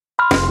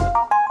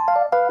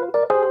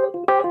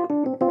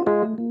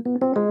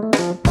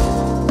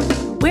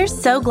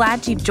so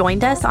glad you've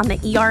joined us on the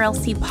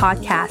ERLC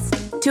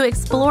podcast to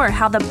explore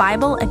how the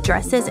Bible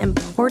addresses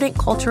important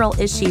cultural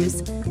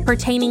issues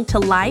pertaining to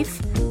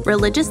life,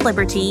 religious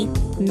liberty,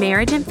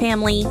 marriage and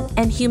family,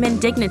 and human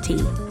dignity,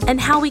 and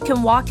how we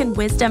can walk in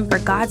wisdom for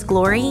God's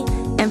glory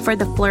and for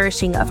the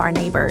flourishing of our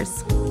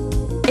neighbors.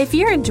 If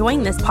you're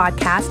enjoying this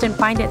podcast and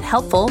find it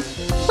helpful,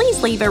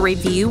 please leave a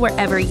review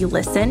wherever you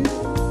listen.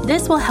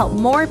 This will help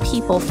more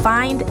people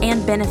find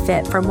and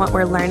benefit from what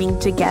we're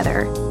learning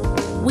together.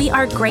 We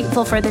are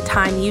grateful for the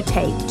time you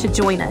take to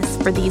join us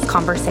for these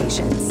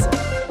conversations.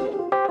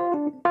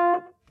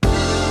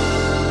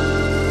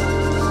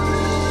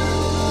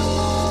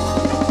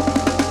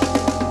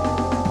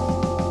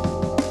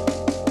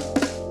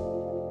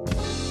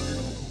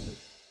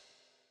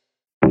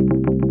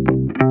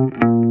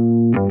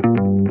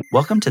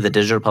 Welcome to the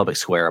Digital Public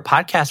Square, a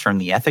podcast from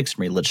the Ethics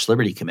and Religious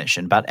Liberty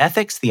Commission about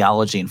ethics,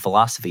 theology, and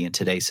philosophy in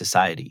today's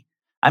society.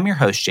 I'm your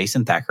host,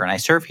 Jason Thacker, and I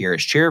serve here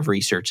as Chair of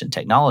Research and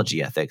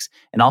Technology Ethics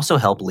and also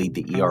help lead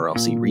the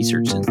ERLC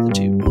Research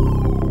Institute.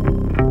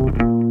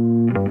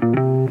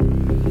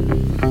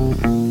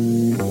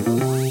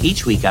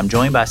 Each week, I'm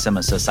joined by some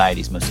of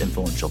society's most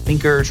influential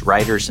thinkers,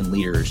 writers, and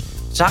leaders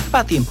to talk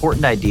about the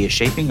important ideas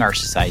shaping our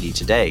society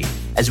today,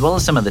 as well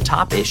as some of the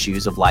top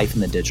issues of life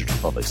in the digital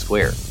public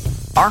square.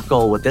 Our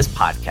goal with this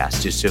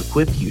podcast is to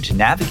equip you to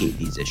navigate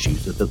these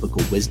issues with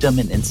biblical wisdom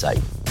and insight.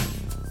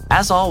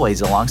 As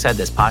always, alongside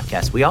this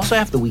podcast, we also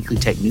have the weekly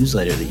tech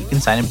newsletter that you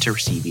can sign up to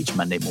receive each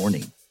Monday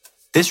morning.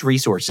 This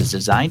resource is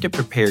designed to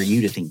prepare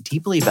you to think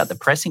deeply about the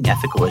pressing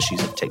ethical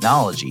issues of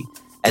technology,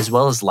 as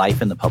well as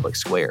life in the public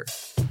square.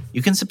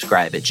 You can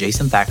subscribe at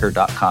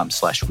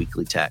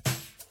jasonthacker.com/weeklytech.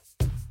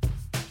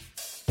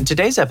 In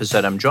today's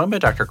episode, I'm joined by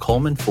Dr.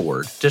 Coleman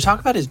Ford to talk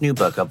about his new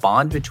book, A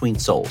Bond Between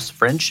Souls,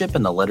 Friendship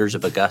and the Letters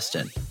of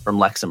Augustine, from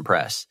Lexham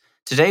Press.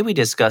 Today, we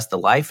discuss the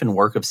life and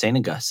work of St.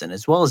 Augustine,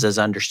 as well as his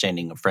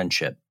understanding of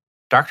friendship.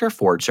 Dr.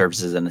 Ford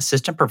serves as an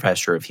assistant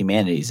professor of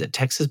humanities at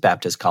Texas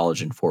Baptist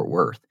College in Fort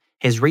Worth.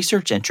 His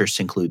research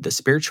interests include the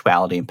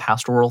spirituality and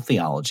pastoral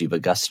theology of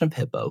Augustine of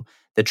Hippo,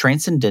 the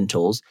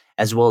transcendentals,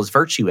 as well as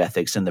virtue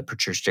ethics in the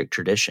patristic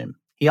tradition.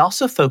 He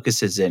also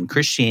focuses in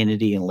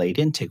Christianity in late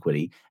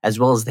antiquity, as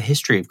well as the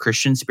history of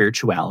Christian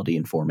spirituality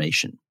and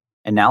formation.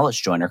 And now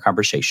let's join our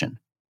conversation.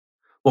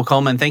 Well,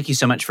 Coleman, thank you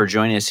so much for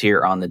joining us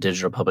here on the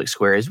Digital Public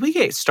Square. As we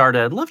get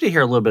started, I'd love to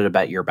hear a little bit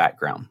about your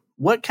background.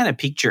 What kind of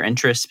piqued your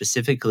interest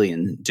specifically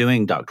in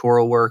doing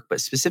doctoral work,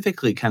 but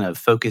specifically kind of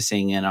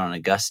focusing in on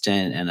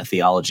Augustine and a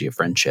theology of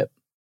friendship?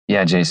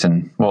 Yeah,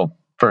 Jason. Well,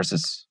 first,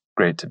 it's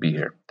great to be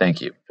here.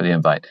 Thank you for the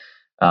invite.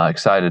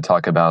 Excited to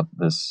talk about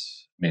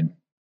this.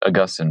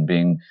 Augustine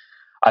being,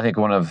 I think,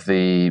 one of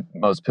the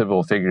most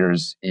pivotal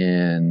figures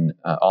in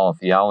all of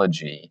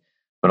theology,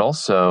 but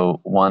also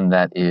one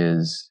that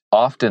is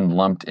often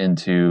lumped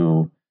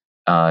into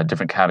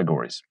different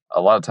categories. A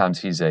lot of times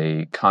he's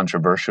a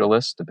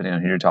controversialist, depending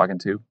on who you're talking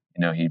to.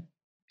 He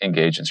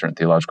engaged in certain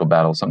theological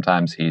battles.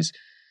 Sometimes he's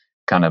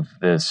kind of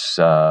this,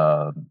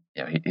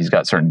 he's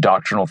got certain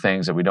doctrinal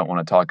things that we don't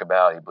want to talk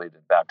about. He believed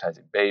in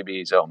baptizing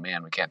babies. Oh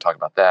man, we can't talk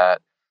about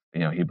that.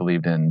 He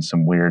believed in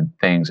some weird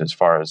things as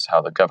far as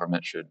how the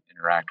government should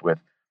interact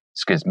with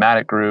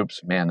schismatic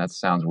groups. Man, that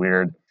sounds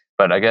weird.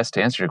 But I guess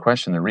to answer your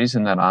question, the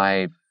reason that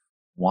I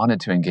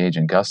wanted to engage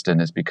in Augustine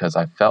is because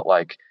I felt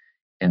like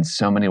in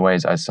so many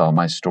ways I saw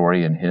my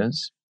story in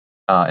his,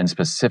 and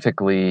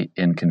specifically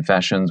in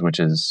Confessions, which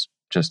is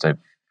just a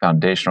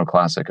foundational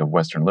classic of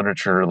Western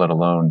literature, let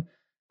alone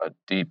a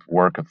deep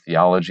work of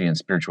theology and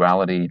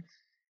spirituality.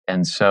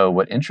 And so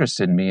what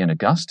interested me in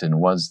Augustine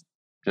was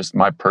just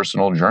my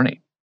personal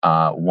journey.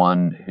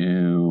 One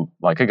who,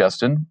 like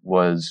Augustine,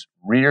 was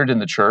reared in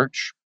the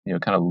church,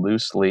 kind of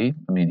loosely.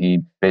 He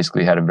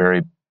basically had a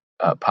very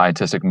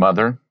pietistic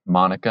mother,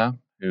 Monica,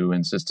 who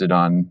insisted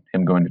on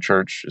him going to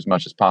church as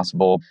much as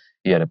possible.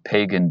 He had a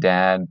pagan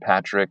dad,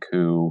 Patrick,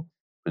 who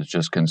was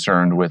just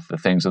concerned with the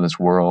things of this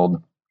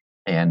world.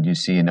 And you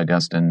see in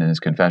Augustine, in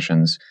his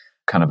Confessions,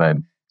 kind of a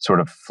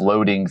sort of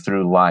floating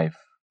through life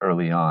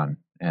early on,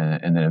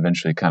 and then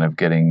eventually kind of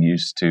getting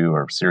used to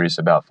or serious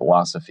about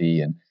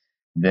philosophy, and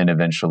then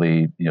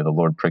eventually, the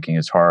Lord pricking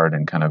his heart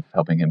and kind of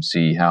helping him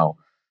see how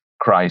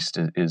Christ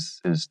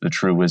is the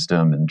true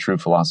wisdom and true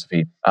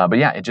philosophy. But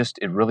yeah, it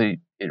really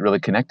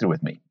connected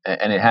with me,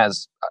 and it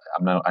has.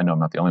 I know I'm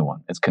not the only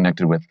one. It's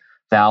connected with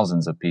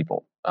thousands of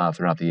people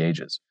throughout the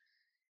ages.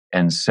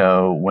 And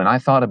so when I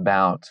thought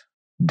about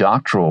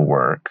doctoral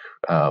work,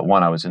 I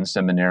was in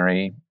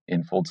seminary,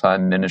 in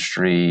full-time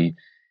ministry,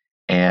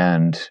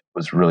 and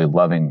was really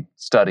loving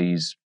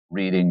studies,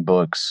 reading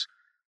books,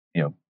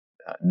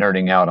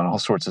 nerding out on all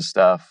sorts of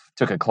stuff.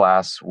 Took a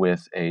class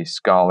with a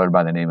scholar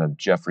by the name of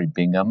Jeffrey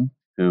Bingham,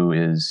 who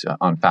is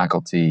on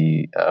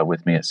faculty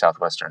with me at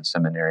Southwestern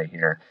Seminary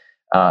here,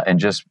 and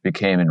just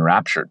became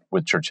enraptured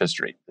with church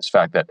history. This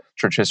fact that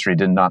church history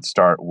did not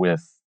start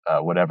with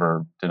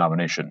whatever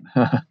denomination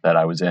that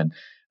I was in,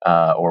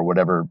 or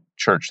whatever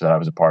church that I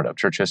was a part of.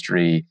 Church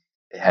history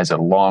has a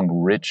long,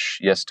 rich,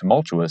 yes,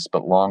 tumultuous,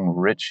 but long,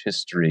 rich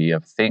history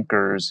of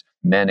thinkers,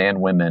 men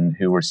and women,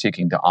 who were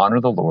seeking to honor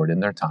the Lord in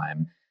their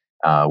time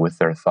with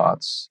their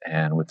thoughts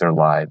and with their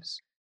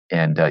lives.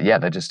 And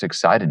that just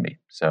excited me.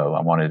 So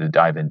I wanted to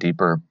dive in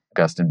deeper.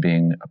 Augustine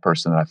being a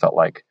person that I felt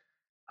like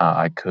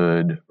I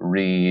could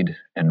read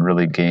and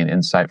really gain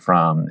insight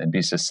from and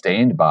be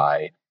sustained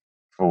by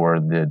for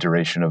the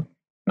duration of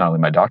not only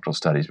my doctoral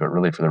studies, but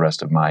really for the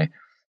rest of my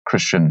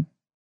Christian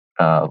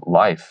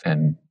life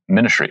and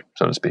ministry,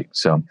 so to speak.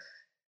 So,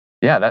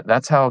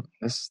 that's how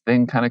this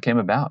thing kind of came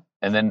about.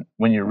 And then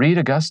when you read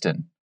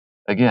Augustine,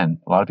 again,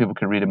 a lot of people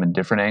can read him in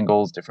different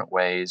angles, different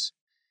ways.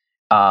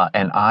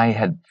 And I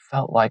had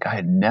felt like I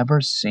had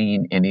never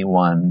seen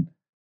anyone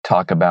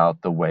talk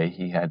about the way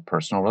he had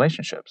personal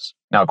relationships.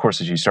 Now, of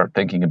course, as you start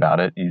thinking about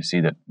it, you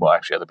see that, well,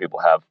 actually other people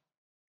have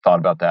thought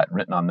about that and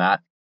written on that.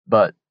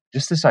 But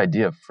just this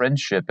idea of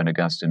friendship in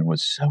Augustine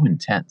was so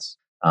intense,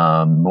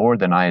 more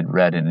than I had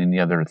read in any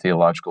other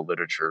theological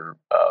literature.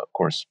 Of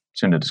course,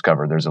 soon to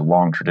discover there's a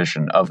long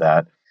tradition of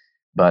that.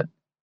 But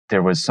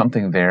there was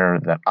something there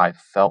that I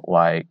felt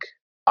like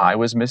I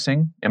was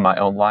missing in my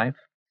own life.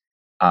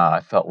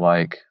 I felt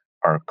like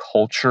our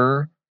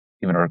culture,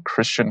 even our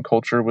Christian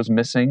culture, was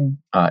missing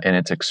in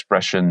its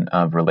expression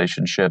of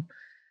relationship.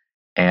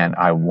 And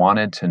I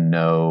wanted to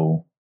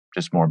know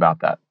just more about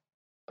that,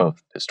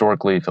 both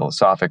historically,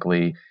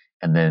 philosophically,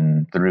 and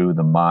then through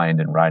the mind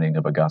and writing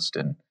of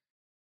Augustine.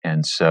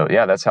 And so,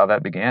 that's how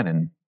that began,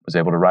 and was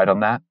able to write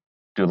on that,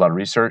 do a lot of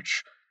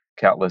research,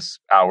 countless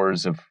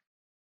hours of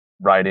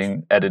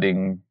writing,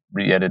 editing,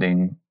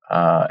 re-editing,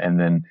 and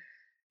then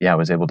I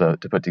was able to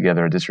put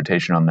together a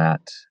dissertation on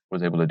that,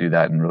 was able to do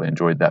that and really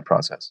enjoyed that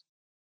process.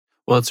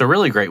 Well, it's a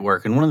really great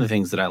work. And one of the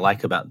things that I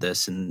like about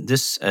this, and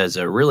this is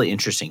a really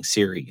interesting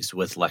series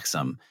with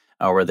Lexham,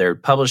 where they're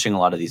publishing a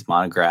lot of these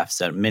monographs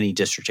that many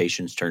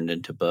dissertations turned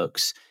into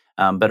books,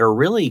 but are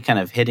really kind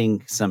of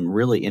hitting some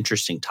really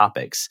interesting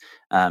topics.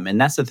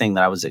 And that's the thing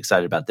that I was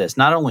excited about this,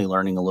 not only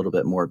learning a little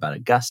bit more about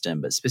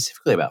Augustine, but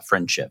specifically about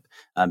friendship,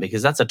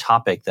 because that's a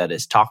topic that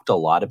is talked a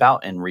lot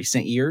about in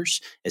recent years,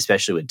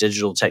 especially with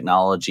digital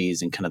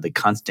technologies and kind of the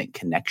constant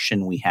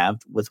connection we have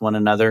with one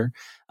another.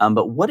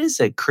 But what is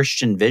a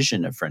Christian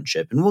vision of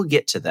friendship? And we'll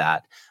get to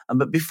that.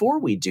 But before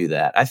we do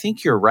that, I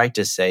think you're right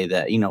to say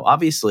that,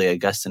 obviously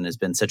Augustine has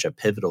been such a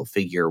pivotal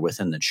figure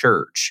within the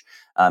church,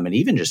 and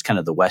even just kind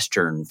of the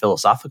Western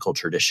philosophical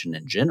tradition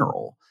in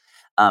general.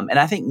 And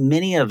I think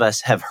many of us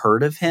have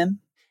heard of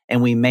him,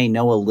 and we may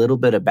know a little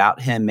bit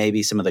about him,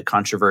 maybe some of the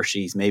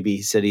controversies,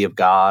 maybe City of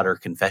God or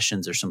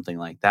Confessions or something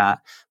like that.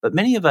 But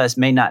many of us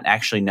may not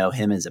actually know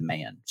him as a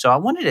man. So I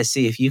wanted to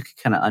see if you could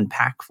kind of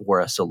unpack for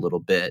us a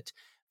little bit,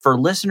 for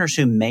listeners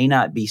who may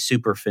not be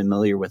super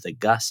familiar with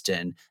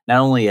Augustine, not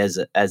only as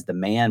the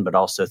man, but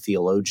also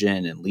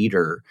theologian and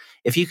leader,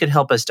 if you could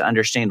help us to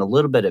understand a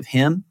little bit of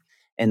him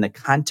and the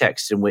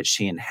context in which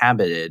he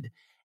inhabited.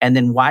 And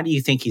then why do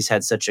you think he's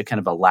had such a kind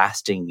of a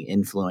lasting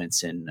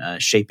influence and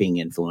shaping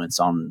influence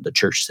on the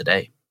church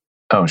today?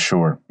 Oh,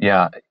 sure.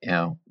 Yeah.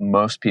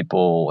 Most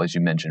people, as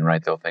you mentioned,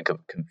 right, they'll think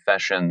of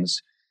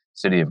Confessions,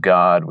 City of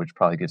God, which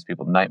probably gives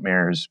people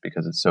nightmares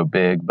because it's so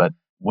big. But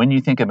when you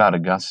think about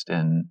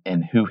Augustine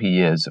and who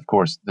he is, of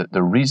course,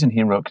 the reason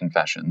he wrote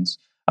Confessions,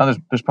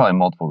 there's probably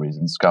multiple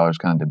reasons. Scholars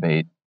kind of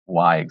debate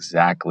why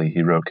exactly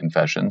he wrote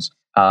Confessions.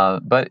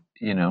 But,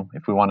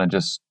 if we want to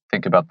just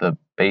think about the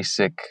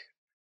basic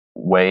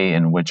way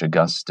in which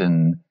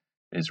Augustine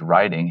is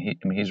writing,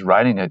 he's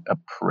writing a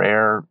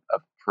prayer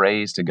of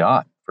praise to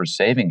God for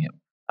saving him,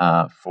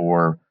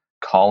 for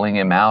calling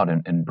him out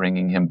and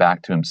bringing him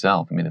back to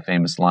himself. The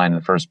famous line in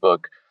the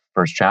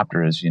first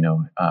chapter is,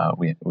 our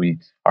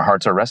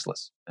hearts are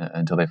restless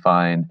until they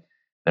find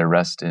their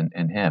rest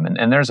in him.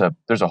 And there's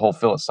a whole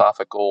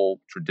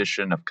philosophical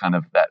tradition of kind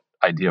of that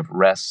idea of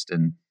rest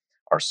and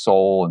our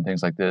soul and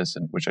things like this,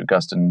 and which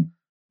Augustine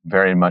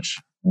very much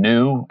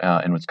knew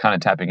and was kind of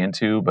tapping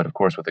into. But of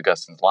course, with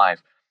Augustine's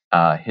life,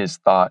 his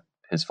thought,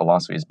 his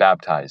philosophy is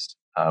baptized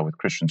with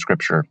Christian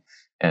scripture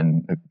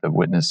and the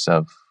witness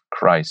of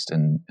Christ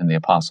and the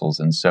apostles.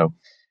 And so,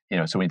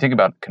 so when you think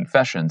about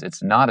Confessions,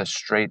 it's not a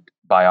straight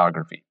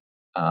biography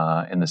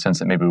in the sense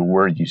that maybe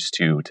we're used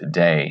to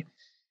today.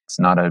 It's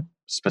not a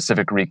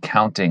specific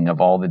recounting of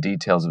all the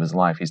details of his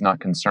life. He's not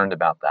concerned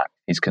about that.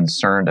 He's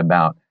concerned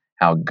about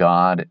how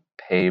God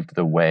paved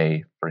the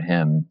way for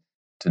him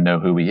to know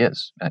who he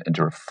is and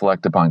to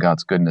reflect upon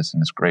God's goodness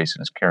and his grace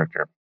and his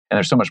character. And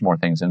there's so much more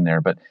things in there.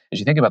 But as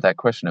you think about that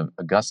question of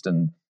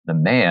Augustine, the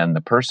man,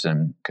 the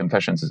person,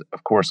 Confessions is,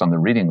 of course, on the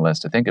reading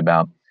list to think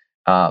about.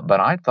 But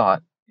I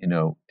thought,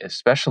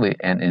 especially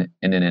in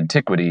an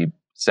antiquity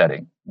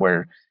setting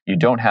where you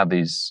don't have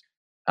these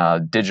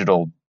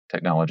digital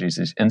technologies,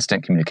 these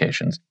instant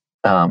communications,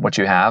 what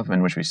you have,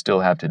 and which we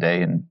still have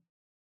today in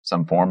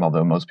some form,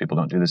 although most people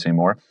don't do this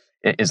anymore,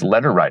 is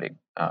letter writing.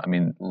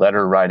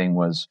 Letter writing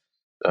was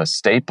a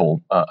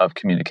staple of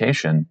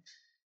communication.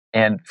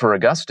 And for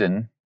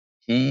Augustine,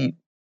 he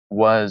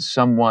was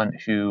someone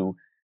who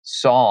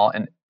saw,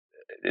 and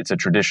it's a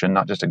tradition,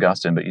 not just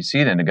Augustine, but you see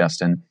it in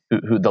Augustine,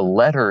 who the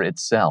letter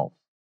itself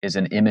is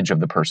an image of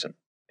the person.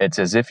 It's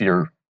as if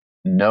you're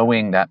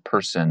knowing that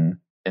person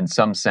in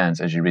some sense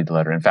as you read the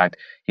letter. In fact,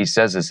 he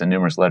says this in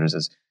numerous letters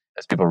as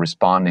people are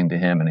responding to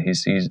him, and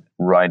he's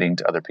writing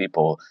to other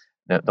people,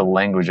 the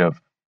language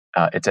of,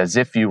 it's as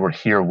if you were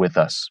here with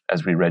us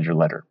as we read your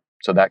letter.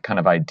 So that kind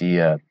of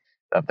idea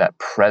of that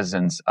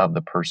presence of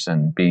the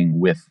person being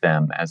with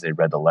them as they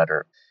read the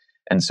letter.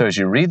 And so as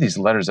you read these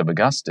letters of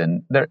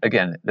Augustine,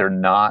 they're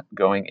not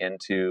going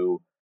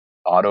into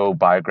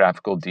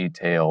autobiographical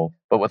detail,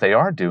 but what they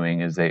are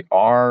doing is they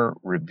are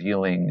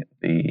revealing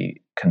the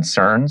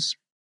concerns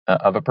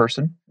of a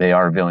person. They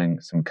are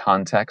revealing some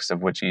context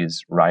of which he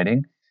is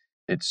writing.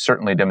 It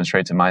certainly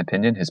demonstrates, in my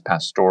opinion, his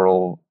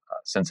pastoral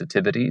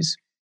sensitivities.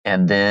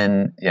 And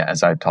then,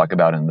 as I talk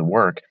about in the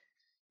work,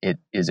 it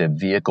is a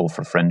vehicle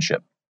for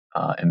friendship,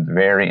 and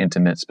very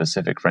intimate,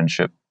 specific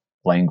friendship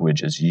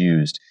language is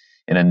used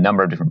in a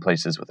number of different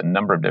places with a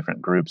number of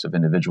different groups of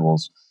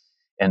individuals.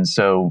 And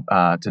so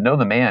to know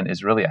the man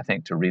is really, I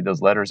think, to read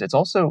those letters. It's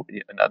also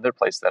another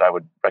place that I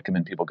would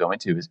recommend people go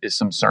into is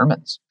some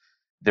sermons.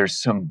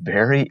 There's some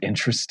very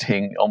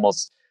interesting,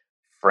 almost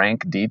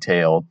frank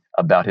detail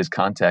about his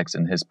context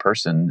and his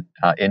person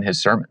in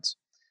his sermons.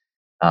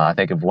 I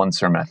think of one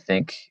sermon,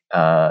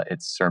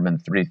 it's Sermon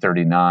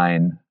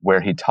 339,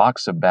 where he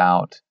talks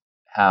about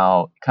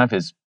how kind of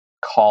his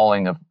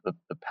calling of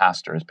the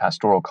pastor, his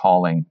pastoral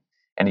calling,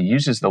 and he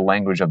uses the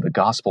language of the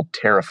gospel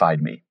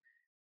terrified me.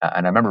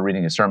 And I remember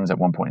reading his sermons at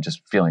one point,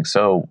 just feeling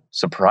so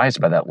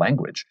surprised by that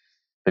language.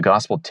 The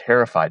gospel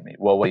terrified me.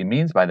 Well, what he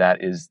means by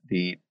that is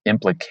the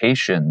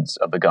implications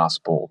of the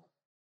gospel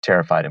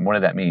terrified him. What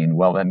did that mean?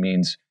 Well, that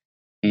means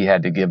he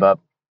had to give up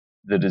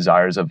the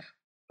desires of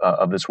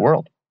this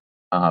world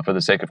for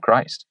the sake of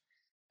Christ.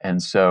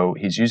 And so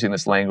he's using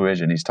this language,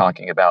 and he's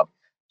talking about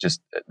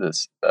just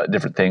this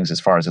different things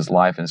as far as his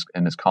life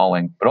and his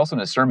calling. But also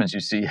in his sermons, you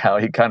see how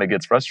he kind of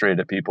gets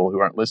frustrated at people who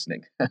aren't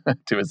listening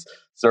to his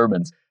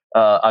sermons.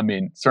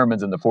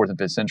 Sermons in the 4th and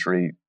 5th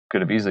century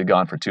could have easily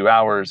gone for 2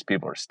 hours.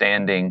 People are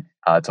standing.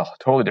 It's a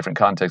totally different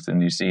context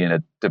than you see in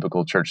a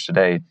typical church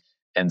today.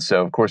 And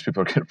so, of course,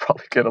 people are going to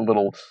probably get a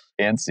little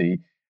antsy.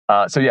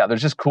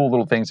 There's just cool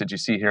little things that you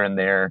see here and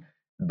there.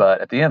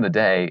 But at the end of the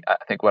day, I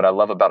think what I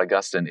love about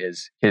Augustine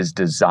is his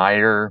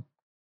desire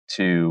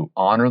to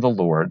honor the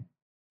Lord.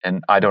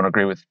 And I don't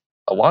agree with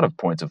a lot of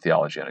points of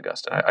theology on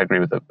Augustine. I agree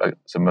with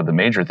some of the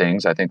major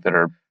things I think that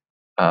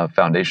are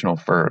foundational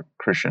for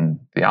Christian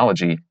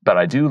theology. But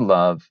I do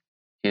love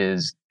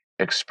his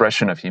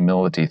expression of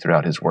humility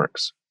throughout his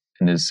works.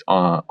 And his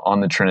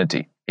on the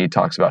Trinity, he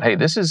talks about, hey,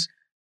 this is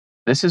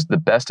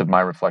the best of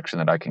my reflection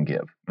that I can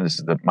give. And this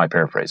is my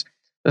paraphrase.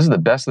 This is the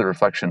best of the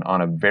reflection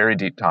on a very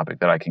deep topic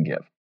that I can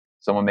give.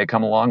 Someone may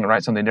come along and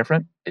write something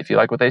different. If you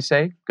like what they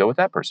say, go with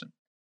that person.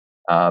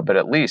 But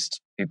at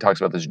least he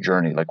talks about this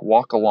journey, like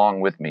walk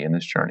along with me in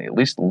this journey. At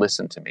least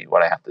listen to me,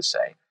 what I have to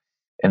say.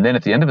 And then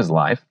at the end of his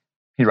life,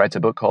 he writes a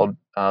book called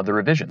The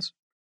Revisions,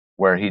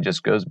 where he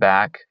just goes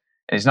back,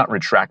 and he's not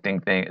retracting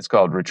things. It's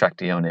called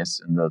Retractionis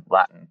in the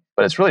Latin,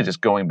 but it's really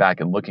just going back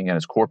and looking at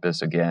his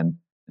corpus again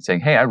and saying,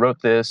 hey, I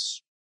wrote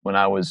this when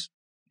I was,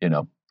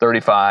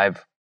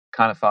 35,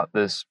 kind of thought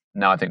this,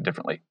 now I think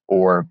differently.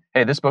 Or,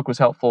 hey, this book was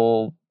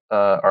helpful,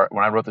 or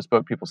when I wrote this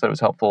book, people said it was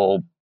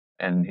helpful,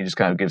 and he just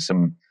kind of gives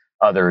some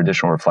other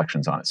additional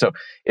reflections on it. So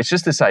it's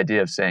just this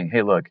idea of saying,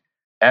 hey, look,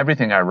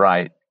 everything I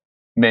write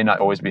may not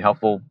always be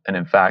helpful, and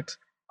in fact,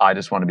 I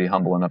just want to be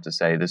humble enough to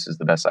say this is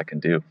the best I can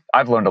do.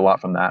 I've learned a lot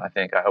from that,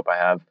 I hope I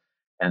have.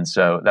 And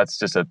so that's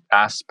just an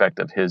aspect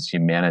of his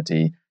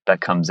humanity that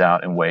comes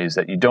out in ways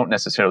that you don't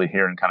necessarily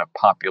hear in kind of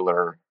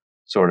popular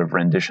sort of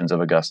renditions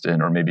of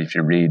Augustine, or maybe if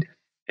you read,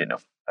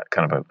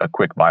 kind of a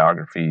quick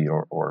biography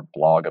or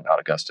blog about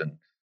Augustine,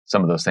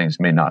 some of those things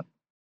may not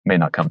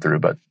come through,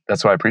 but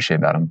that's what I appreciate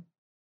about him.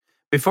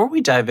 Before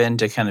we dive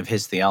into kind of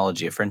his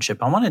theology of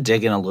friendship, I want to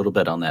dig in a little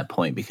bit on that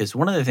point, because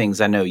one of the things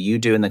I know you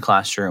do in the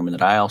classroom and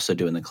that I also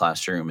do in the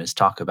classroom is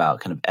talk about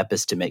kind of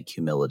epistemic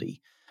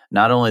humility,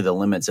 not only the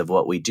limits of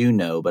what we do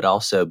know, but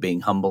also being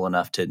humble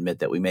enough to admit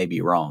that we may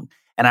be wrong.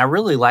 And I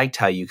really liked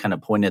how you kind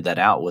of pointed that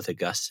out with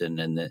Augustine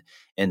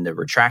and the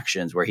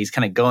retractions, where he's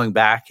kind of going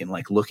back and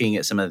like looking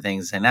at some of the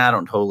things and saying, I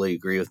don't totally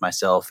agree with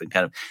myself. And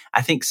kind of,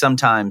 I think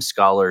sometimes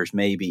scholars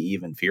may be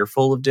even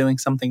fearful of doing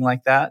something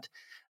like that.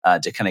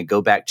 To kind of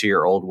go back to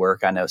your old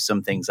work. I know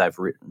some things I've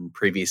written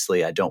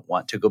previously I don't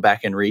want to go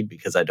back and read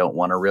because I don't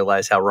want to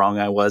realize how wrong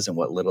I was and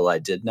what little I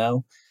did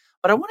know.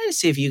 But I wanted to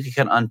see if you could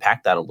kind of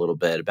unpack that a little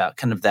bit about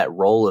kind of that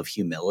role of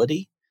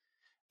humility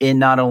in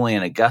not only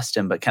in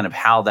Augustine, but kind of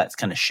how that's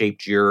kind of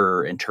shaped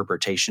your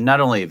interpretation, not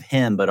only of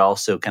him, but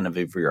also kind of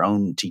your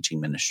own teaching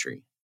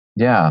ministry.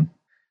 Yeah.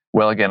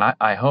 Well, again,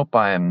 I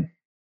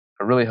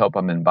really hope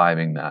I'm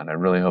imbibing that. I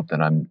really hope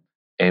that I'm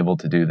able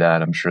to do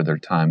that. I'm sure there are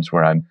times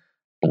where I'm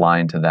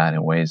blind to that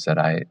in ways that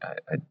I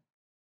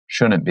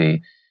shouldn't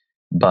be.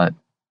 But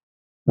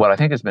what I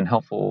think has been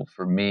helpful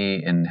for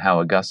me in how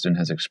Augustine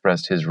has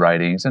expressed his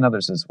writings, and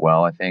others as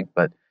well, I think,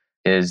 but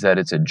is that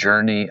it's a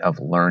journey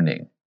of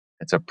learning.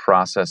 It's a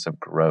process of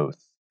growth.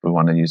 If we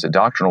want to use a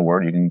doctrinal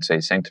word, you can say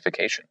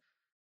sanctification.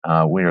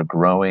 We are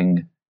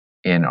growing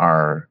in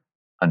our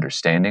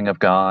understanding of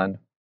God,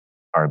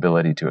 our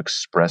ability to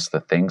express the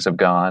things of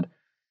God,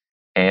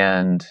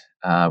 and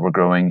we're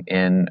growing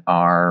in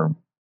our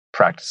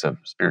practice of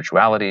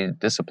spirituality,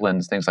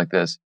 disciplines, things like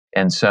this.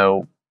 And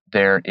so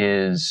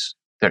there's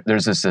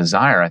this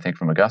desire, I think,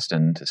 from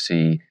Augustine to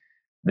see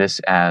this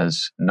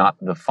as not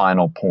the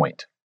final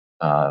point.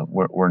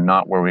 We're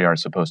not where we are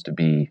supposed to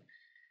be.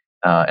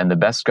 And the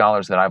best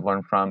scholars that I've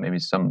learned from, maybe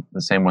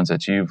the same ones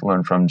that you've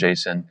learned from,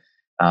 Jason,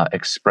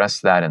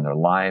 express that in their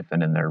life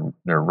and in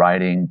their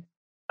writing,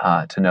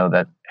 to know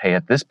that, hey,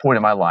 at this point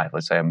in my life,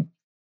 let's say I'm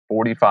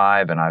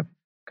 45 and I've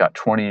got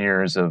 20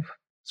 years of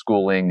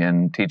schooling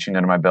and teaching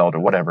under my belt or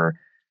whatever,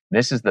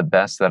 this is the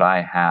best that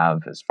I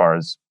have as far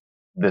as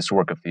this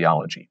work of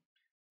theology.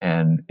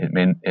 And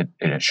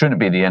it shouldn't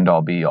be the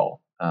end-all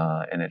be-all.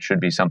 And it should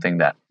be something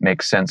that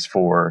makes sense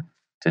for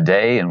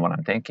today and what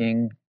I'm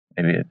thinking,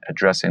 maybe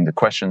addressing the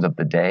questions of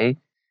the day.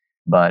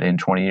 But in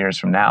 20 years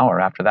from now or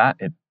after that,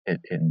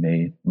 it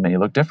may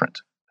look different.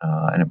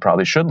 And it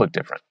probably should look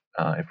different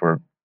if we're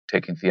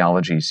taking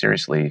theology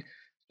seriously,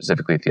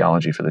 specifically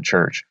theology for the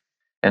church.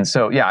 And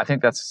so, yeah, I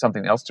think that's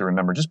something else to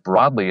remember just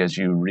broadly as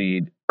you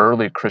read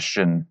early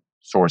Christian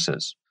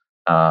sources,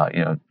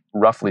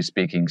 roughly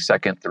speaking,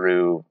 2nd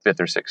through 5th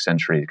or 6th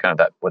century, kind of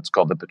that what's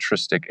called the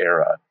patristic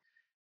era.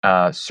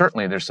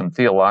 Certainly, there's some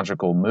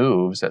theological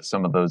moves that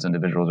some of those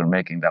individuals are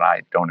making that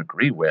I don't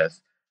agree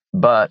with,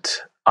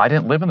 but I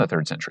didn't live in the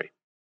 3rd century,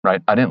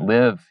 right? I didn't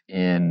live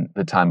in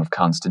the time of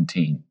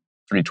Constantine,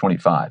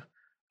 325.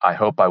 I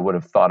hope I would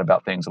have thought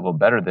about things a little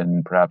better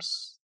than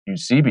perhaps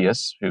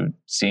Eusebius, who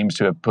seems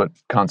to have put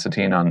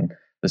Constantine on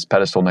this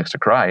pedestal next to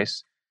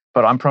Christ,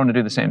 but I'm prone to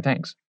do the same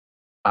things.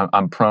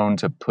 I'm prone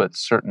to put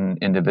certain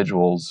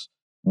individuals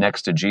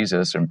next to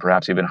Jesus and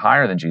perhaps even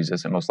higher than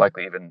Jesus, and most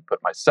likely even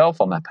put myself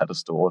on that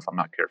pedestal if I'm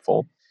not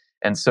careful.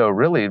 And so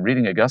really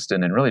reading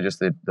Augustine and really just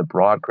the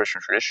broad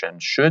Christian tradition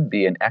should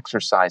be an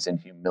exercise in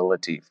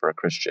humility for a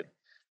Christian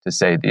to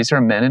say, these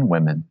are men and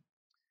women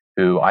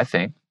who I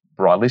think,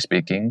 broadly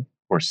speaking,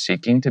 were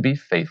seeking to be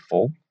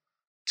faithful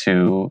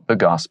to the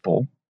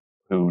gospel,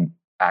 who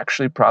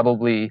actually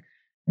probably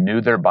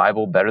knew their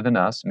Bible better than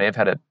us, may have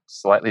had a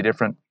slightly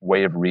different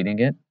way of reading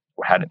it,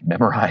 had it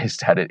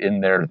memorized, had it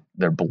in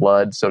their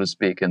blood, so to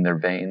speak, in their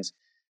veins,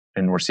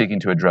 and were seeking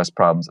to address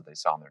problems that they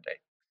saw in their day.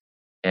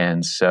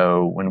 And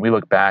so when we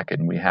look back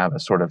and we have a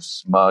sort of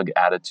smug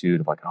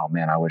attitude of like, oh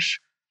man, I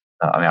wish,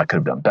 I could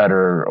have done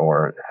better,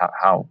 or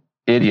how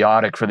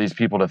idiotic for these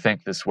people to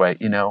think this way.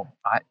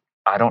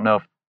 I don't know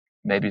if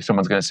maybe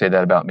someone's going to say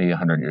that about me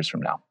 100 years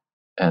from now.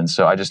 And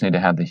so I just need to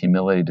have the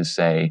humility to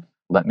say,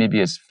 let me be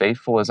as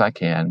faithful as I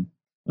can.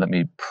 Let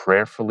me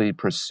prayerfully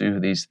pursue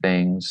these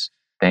things,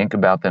 think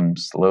about them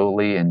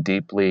slowly and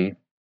deeply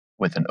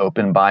with an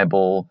open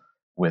Bible,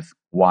 with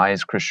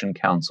wise Christian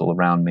counsel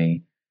around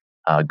me,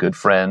 good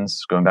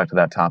friends, going back to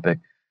that topic,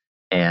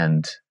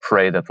 and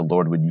pray that the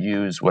Lord would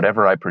use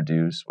whatever I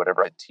produce,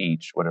 whatever I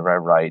teach, whatever I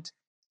write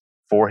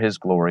for His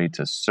glory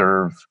to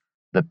serve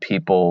the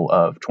people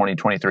of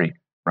 2023,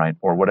 right?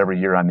 Or whatever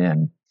year I'm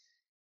in.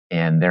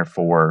 And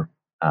therefore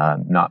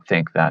not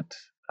think that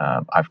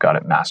I've got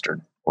it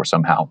mastered or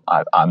somehow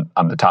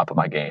I'm the top of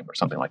my game or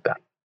something like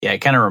that. Yeah, it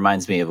kind of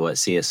reminds me of what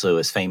C.S.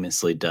 Lewis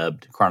famously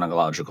dubbed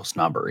chronological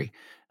snobbery,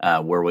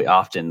 where we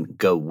often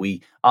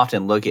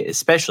look at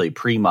especially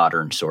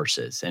pre-modern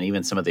sources and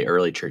even some of the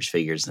early church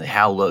figures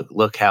and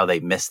look how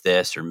they missed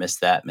this or missed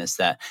that.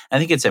 I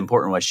think it's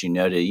important what you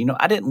noted.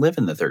 I didn't live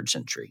in the 3rd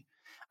century.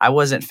 I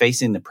wasn't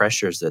facing the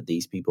pressures that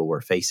these people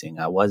were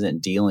facing. I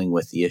wasn't dealing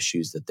with the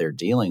issues that they're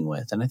dealing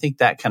with. And I think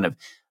that kind of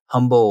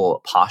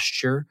humble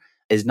posture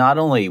is not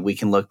only we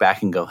can look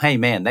back and go, hey,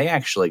 man, they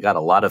actually got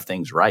a lot of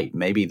things right.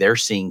 Maybe they're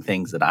seeing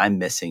things that I'm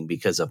missing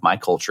because of my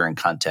culture and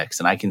context,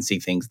 and I can see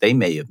things they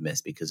may have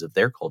missed because of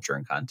their culture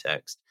and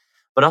context.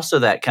 But also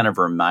that kind of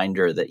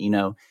reminder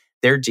that,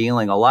 they're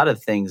dealing a lot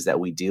of things that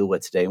we deal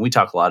with today. And we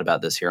talk a lot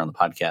about this here on the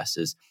podcast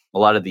is a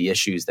lot of the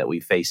issues that we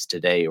face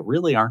today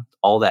really aren't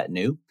all that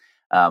new.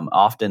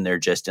 Often they're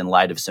just in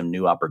light of some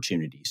new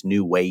opportunities,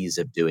 new ways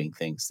of doing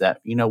things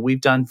that, we've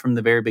done from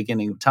the very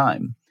beginning of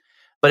time.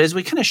 But as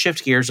we kind of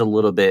shift gears a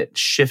little bit,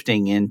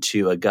 shifting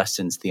into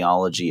Augustine's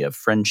theology of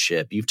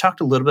friendship, you've talked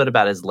a little bit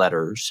about his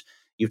letters.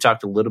 You've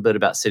talked a little bit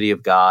about City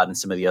of God and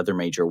some of the other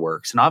major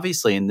works. And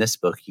obviously in this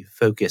book, you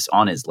focus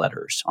on his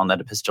letters, on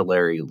that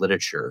epistolary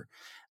literature.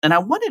 And I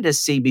wanted to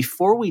see,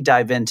 before we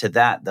dive into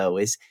that, though,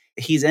 is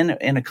he's in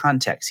a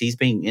context. He's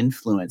being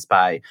influenced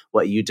by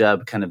what you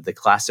dub kind of the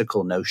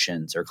classical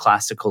notions or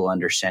classical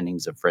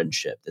understandings of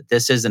friendship, that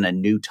this isn't a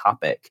new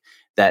topic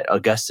that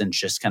Augustine's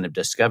just kind of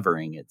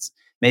discovering. It's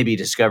maybe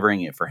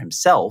discovering it for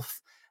himself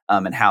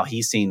and how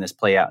he's seeing this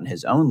play out in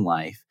his own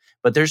life.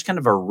 But there's kind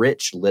of a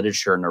rich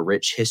literature and a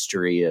rich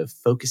history of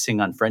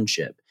focusing on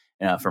friendship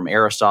from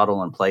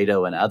Aristotle and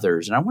Plato and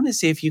others. And I want to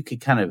see if you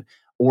could kind of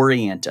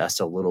orient us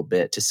a little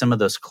bit to some of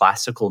those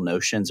classical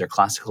notions or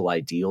classical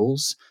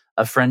ideals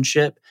of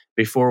friendship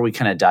before we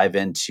kind of dive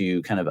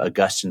into kind of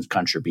Augustine's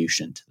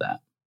contribution to that?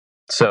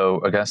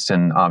 So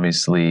Augustine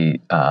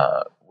obviously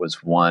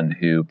was one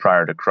who,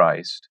 prior to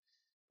Christ,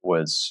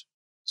 was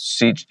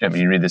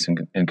you read this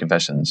in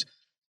Confessions,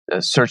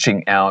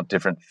 searching out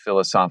different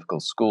philosophical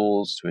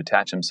schools to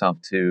attach himself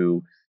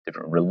to,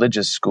 different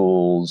religious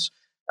schools.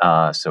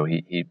 So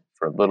he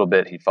for a little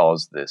bit, he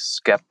follows the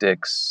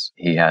skeptics.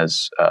 He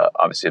has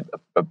obviously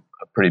a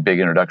pretty big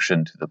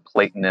introduction to the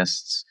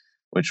Platonists,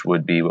 which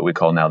would be what we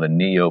call now the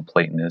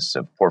Neoplatonists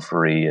of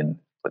Porphyry and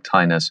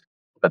Plotinus.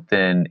 But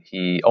then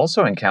he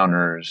also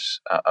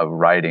encounters a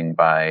writing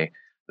by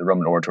the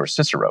Roman orator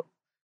Cicero.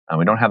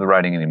 We don't have the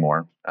writing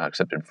anymore,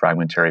 except in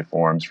fragmentary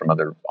forms from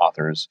other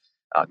authors,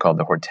 called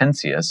the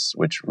Hortensius,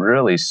 which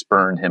really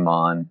spurred him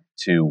on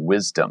to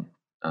wisdom,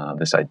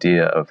 this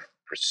idea of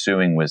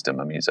pursuing wisdom.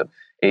 I mean, he's an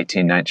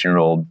 18,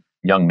 19-year-old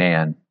young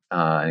man,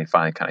 and he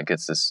finally kind of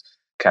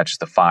catches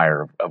the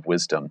fire of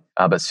wisdom.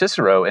 But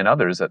Cicero and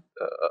others that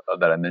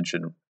I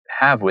mentioned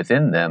have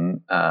within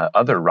them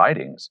other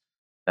writings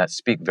that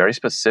speak very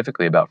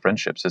specifically about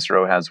friendship.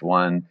 Cicero has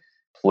one.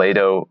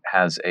 Plato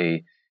has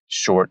a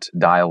short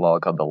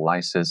dialogue called the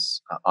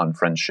Lysis on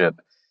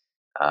friendship.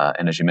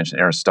 And as you mentioned,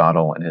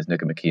 Aristotle in his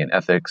Nicomachean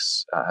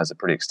Ethics has a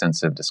pretty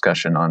extensive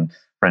discussion on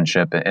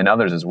friendship, and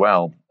others as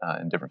well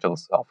in different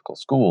philosophical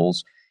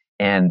schools.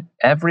 And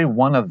every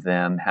one of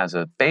them has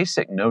a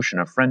basic notion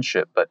of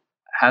friendship, but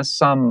has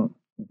some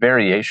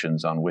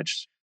variations on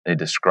which they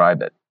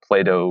describe it.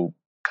 Plato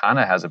kind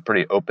of has a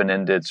pretty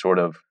open-ended sort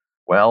of,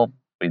 well,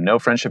 we know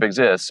friendship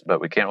exists, but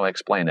we can't really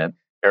explain it.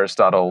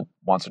 Aristotle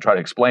wants to try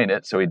to explain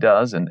it, so he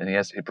does, and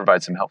he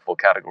provides some helpful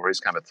categories,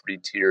 kind of a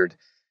three-tiered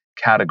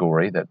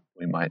category that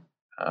we might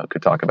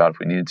could talk about if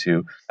we needed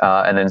to.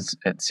 And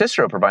then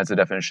Cicero provides the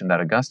definition that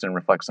Augustine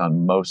reflects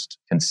on most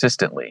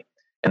consistently,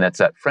 and that's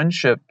that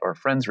friendship, or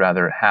friends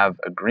rather, have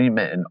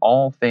agreement in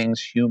all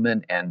things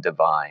human and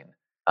divine,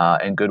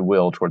 and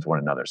goodwill towards one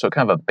another. So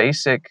kind of a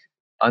basic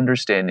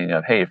understanding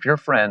of, hey, if you're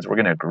friends, we're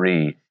going to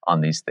agree on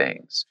these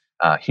things,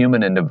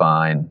 human and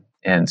divine.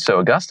 And so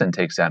Augustine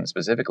takes that, and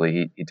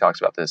specifically, he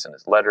talks about this in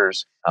his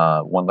letters,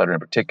 one letter in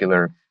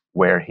particular,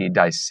 where he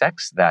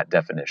dissects that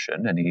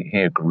definition, and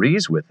he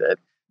agrees with it,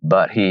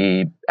 but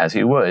he, as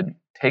he would,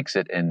 takes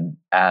it and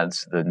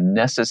adds the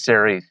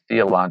necessary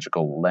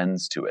theological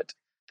lens to it.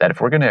 That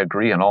if we're going to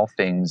agree on all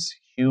things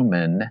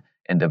human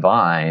and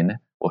divine,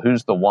 well,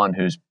 who's the one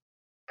who's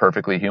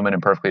perfectly human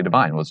and perfectly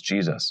divine? Well, it's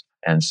Jesus.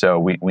 And so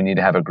we need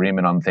to have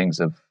agreement on things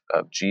of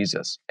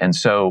Jesus. And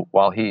so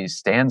while he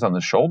stands on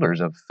the shoulders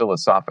of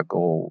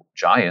philosophical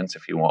giants,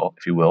 if you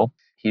will,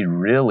 he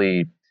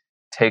really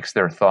takes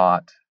their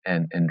thought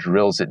and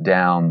drills it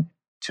down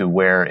to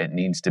where it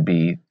needs to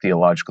be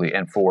theologically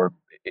and for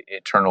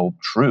eternal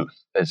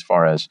truth, as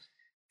far as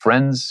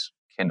friends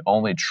can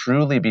only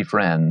truly be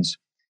friends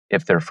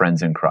if they're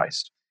friends in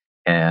Christ.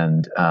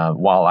 And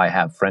while I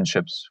have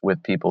friendships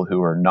with people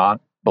who are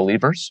not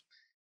believers,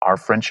 our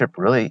friendship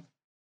really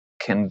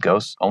can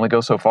only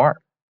go so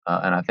far.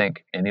 And I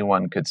think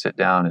anyone could sit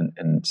down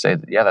and say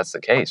that, yeah, that's the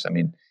case. I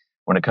mean,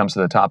 when it comes to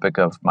the topic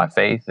of my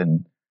faith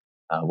and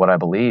what I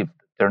believe,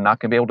 they're not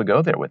going to be able to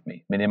go there with me.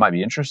 I mean, they might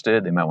be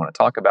interested, they might want to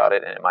talk about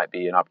it, and it might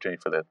be an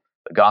opportunity for the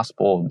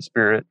gospel and the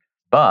Spirit,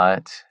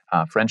 but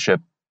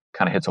friendship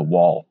kind of hits a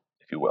wall,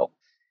 if you will.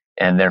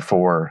 And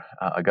therefore,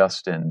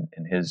 Augustine,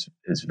 in his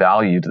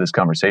value to this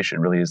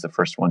conversation, really is the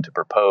first one to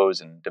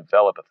propose and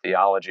develop a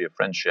theology of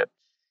friendship.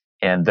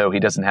 And though he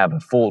doesn't have a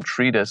full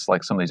treatise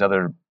like some of these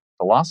other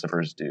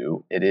philosophers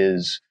do, it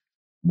is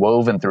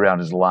woven throughout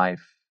his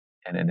life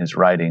and in his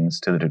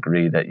writings to the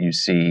degree that you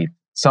see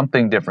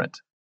something different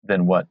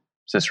than what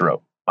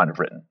Cicero might have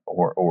written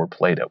or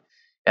Plato.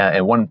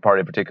 And one part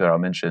in particular I'll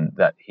mention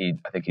that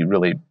I think he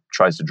really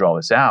tries to draw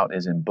this out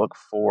is in book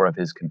 4 of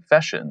his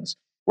Confessions,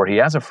 where he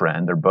has a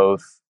friend. They're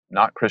both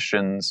not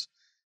Christians.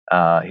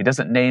 He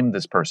doesn't name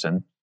this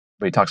person,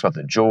 but he talks about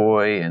the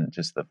joy and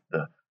just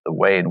the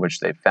way in which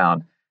they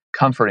found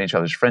comfort in each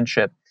other's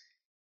friendship.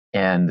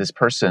 And this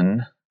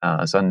person,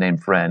 this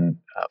unnamed friend,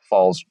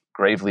 falls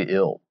gravely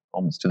ill,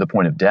 almost to the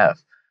point of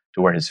death,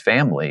 to where his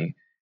family,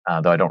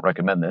 though I don't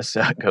recommend this,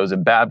 goes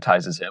and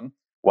baptizes him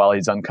while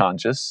he's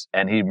unconscious,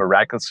 and he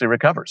miraculously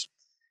recovers.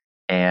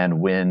 And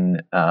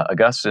when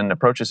Augustine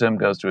approaches him,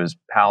 goes to his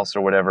house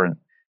or whatever, and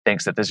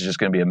thinks that this is just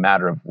going to be a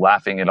matter of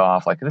laughing it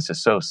off, like, this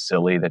is so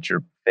silly that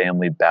your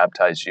family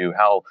baptized you,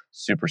 how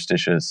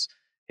superstitious.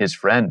 His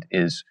friend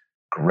is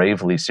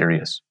gravely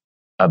serious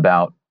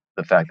about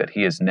the fact that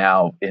he is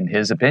now, in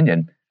his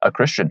opinion, a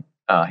Christian.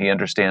 He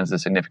understands the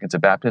significance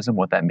of baptism,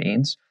 what that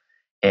means.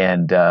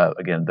 And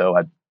again, though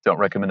I don't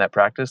recommend that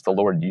practice, the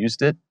Lord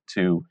used it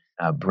to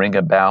bring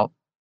about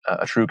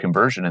a true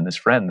conversion in this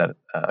friend that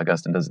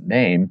Augustine doesn't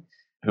name,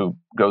 who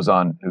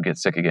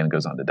gets sick again and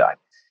goes on to die.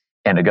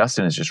 And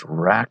Augustine is just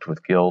racked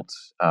with guilt,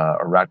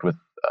 or racked with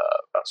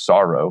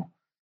sorrow,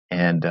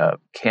 and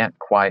can't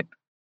quite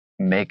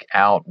make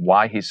out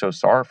why he's so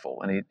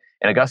sorrowful. And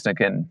Augustine,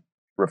 again,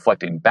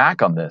 reflecting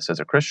back on this as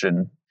a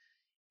Christian,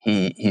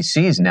 he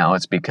sees now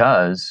it's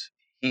because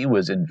he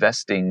was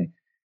investing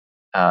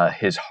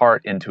his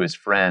heart into his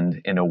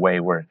friend in a way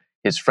where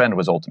his friend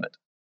was ultimate.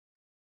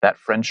 That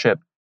friendship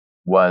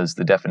was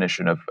the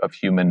definition of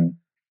human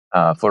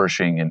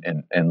flourishing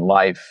and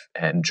life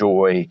and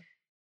joy.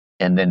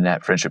 And then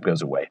that friendship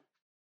goes away.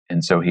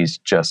 And so he's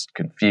just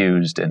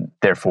confused. And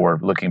therefore,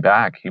 looking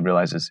back, he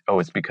realizes, oh,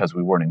 it's because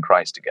we weren't in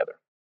Christ together.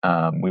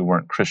 We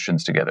weren't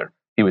Christians together.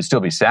 He would still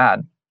be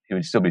sad. He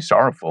would still be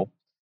sorrowful.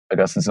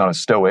 Augustine's not a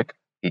Stoic.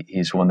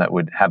 He's one that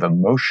would have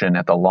emotion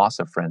at the loss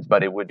of friends,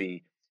 but it would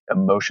be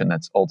emotion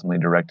that's ultimately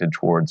directed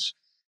towards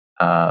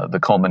the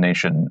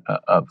culmination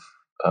of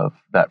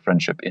that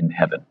friendship in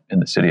heaven, in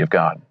the city of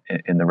God,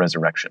 in the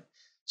resurrection.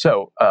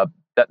 So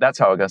that's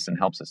how Augustine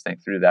helps us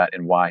think through that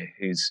and why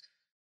he's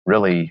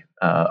really,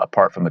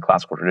 apart from the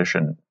classical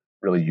tradition,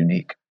 really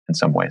unique in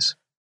some ways.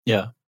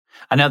 Yeah.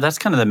 I know that's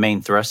kind of the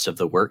main thrust of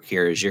the work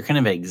here is you're kind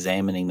of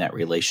examining that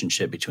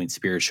relationship between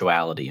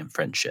spirituality and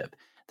friendship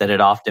that had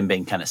often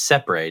been kind of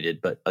separated,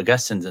 but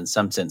Augustine's in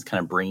some sense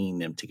kind of bringing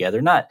them together,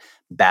 not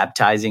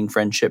baptizing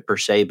friendship per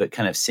se, but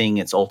kind of seeing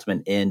its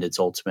ultimate end, its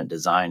ultimate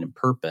design and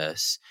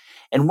purpose.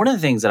 And one of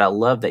the things that I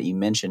love that you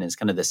mentioned is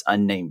kind of this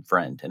unnamed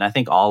friend. And I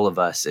think all of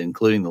us,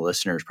 including the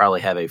listeners, probably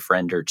have a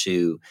friend or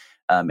two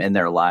in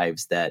their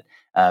lives that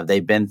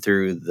they've been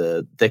through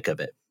the thick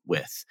of it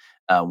with.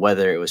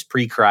 Whether it was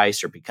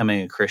pre-Christ or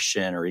becoming a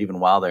Christian or even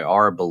while they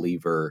are a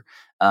believer,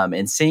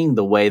 and seeing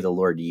the way the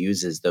Lord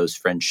uses those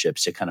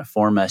friendships to kind of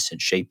form us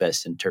and shape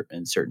us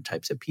in certain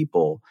types of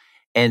people.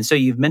 And so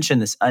you've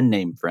mentioned this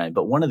unnamed friend,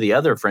 but one of the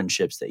other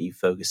friendships that you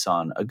focus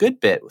on a good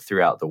bit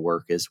throughout the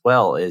work as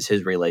well is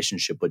his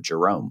relationship with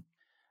Jerome.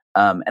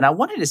 And I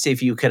wanted to see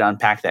if you could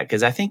unpack that,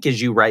 because I think,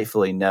 as you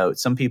rightfully note,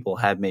 some people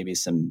have maybe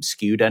some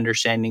skewed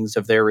understandings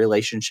of their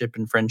relationship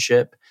and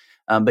friendship.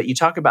 But you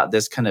talk about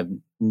this kind of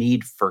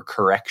need for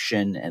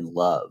correction and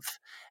love.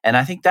 And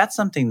I think that's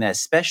something that,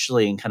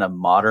 especially in kind of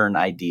modern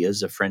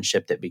ideas of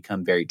friendship that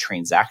become very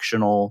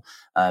transactional,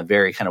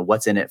 very kind of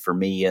what's in it for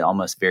me, and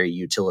almost very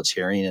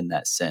utilitarian in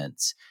that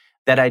sense,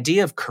 that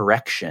idea of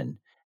correction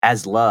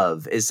as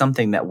love is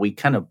something that we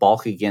kind of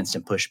balk against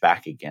and push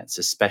back against,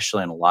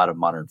 especially in a lot of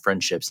modern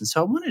friendships. And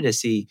so I wanted to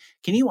see,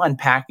 can you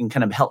unpack and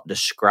kind of help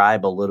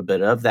describe a little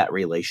bit of that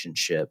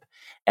relationship?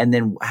 And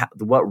then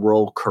what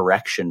role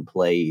correction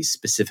plays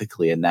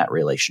specifically in that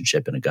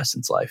relationship in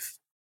Augustine's life?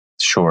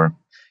 Sure.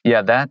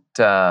 Yeah,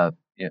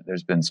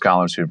 there's been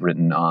scholars who've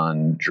written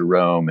on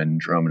Jerome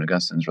and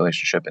Augustine's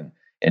relationship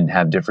and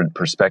have different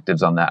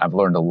perspectives on that. I've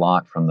learned a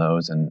lot from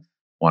those and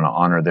want to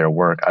honor their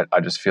work. I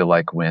just feel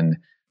like when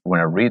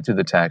I read through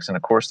the text, and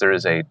of course there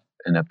is an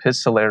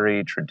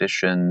epistolary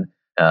tradition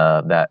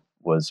that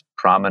was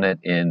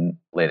prominent in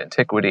late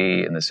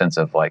antiquity in the sense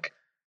of like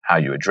how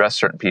you address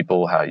certain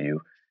people, how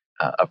you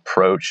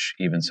approach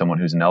even someone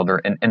who's an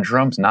elder. And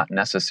Jerome's not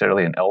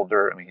necessarily an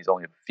elder. I mean, he's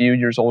only a few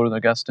years older than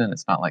Augustine.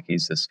 It's not like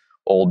he's this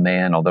old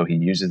man, although he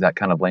uses that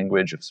kind of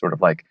language of sort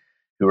of like,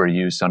 who are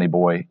you, sonny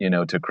boy,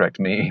 to correct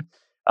me.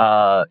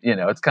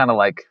 It's kind of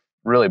like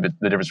really the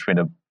difference between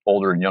an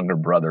older and younger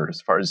brother as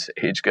far as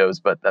age goes,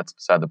 but that's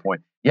beside the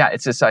point. Yeah,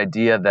 it's this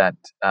idea that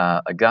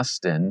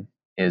Augustine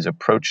is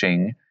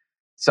approaching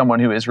someone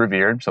who is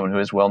revered, someone who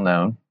is well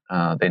known.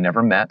 They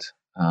never met,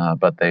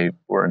 but they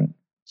were in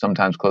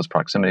sometimes close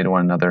proximity to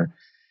one another.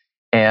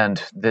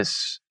 And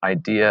this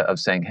idea of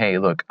saying, hey,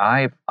 look,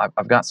 I've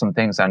got some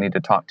things I need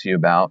to talk to you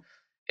about.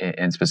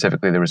 And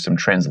specifically, there was some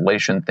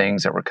translation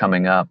things that were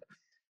coming up.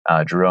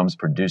 Jerome's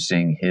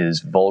producing his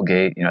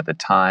Vulgate. At the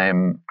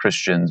time,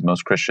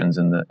 most Christians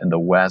in the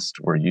West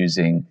were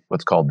using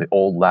what's called the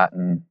Old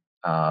Latin,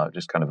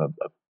 just kind of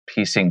a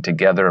piecing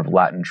together of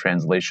Latin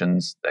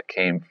translations that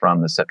came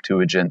from the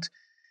Septuagint.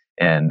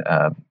 And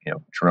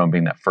Jerome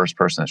being that first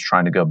person that's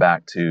trying to go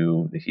back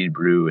to the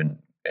Hebrew and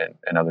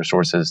other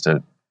sources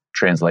to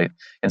translate.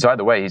 And so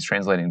either way, he's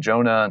translating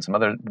Jonah and some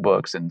other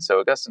books. And so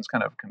Augustine's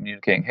kind of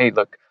communicating, hey,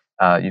 look,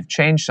 you've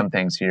changed some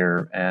things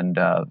here, and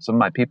some of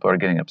my people are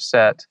getting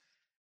upset.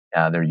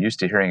 They're used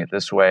to hearing it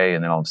this way,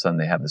 and then all of a sudden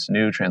they have this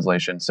new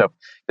translation. So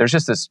there's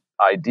just this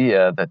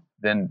idea that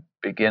then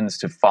begins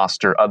to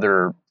foster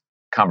other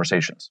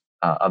conversations,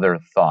 other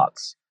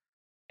thoughts.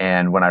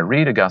 And when I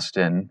read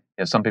Augustine,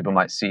 some people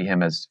might see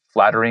him as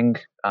flattering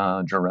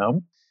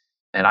Jerome,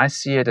 and I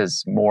see it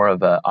as more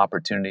of an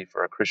opportunity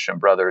for a Christian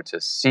brother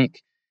to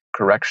seek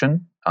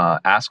correction,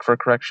 ask for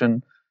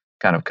correction,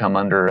 kind of come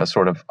under a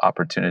sort of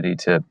opportunity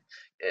to,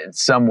 in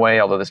some way,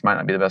 although this might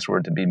not be the best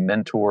word, to be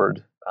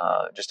mentored,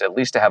 just at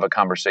least to have a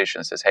conversation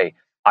that says, hey,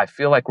 I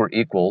feel like we're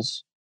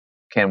equals.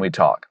 Can we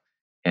talk?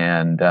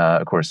 And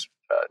of course,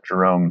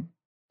 Jerome,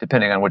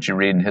 depending on what you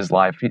read in his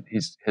life,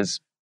 his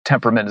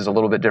temperament is a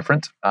little bit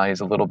different. He's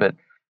a little bit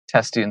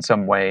testy in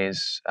some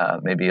ways,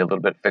 maybe a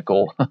little bit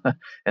fickle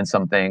in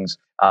some things.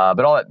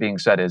 But all that being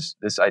said, is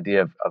this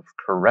idea of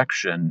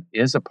correction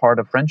is a part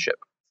of friendship.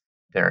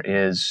 There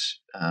is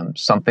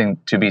something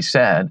to be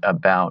said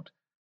about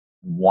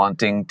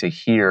wanting to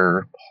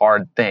hear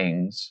hard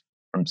things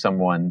from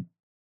someone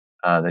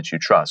that you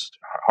trust,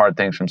 hard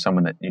things from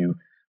someone that you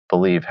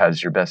believe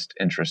has your best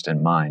interest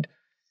in mind.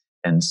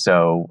 And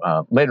so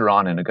later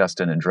on in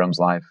Augustine and Jerome's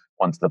life,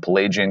 once the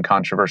Pelagian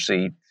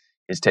controversy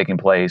is taking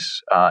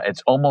place,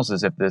 it's almost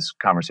as if this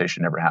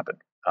conversation never happened.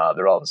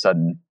 They're all of a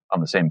sudden on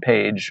the same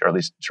page, or at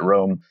least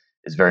Jerome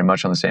is very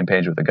much on the same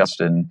page with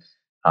Augustine.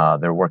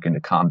 They're working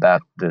to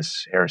combat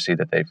this heresy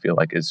that they feel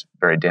like is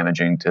very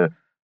damaging to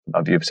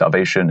a view of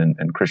salvation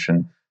and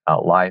Christian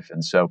life.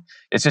 And so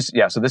it's just,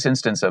 so this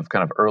instance of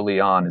kind of early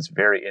on is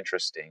very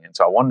interesting. And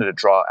so I wanted to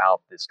draw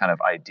out this kind of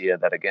idea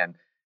that, again,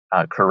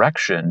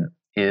 correction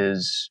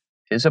is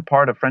a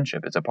part of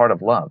friendship. It's a part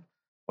of love.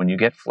 When you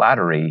get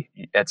flattery,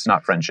 it's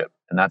not friendship.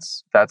 And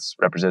that's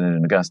represented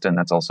in Augustine.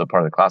 That's also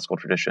part of the classical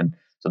tradition.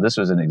 So this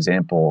was an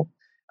example,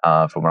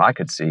 from what I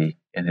could see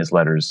in his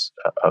letters,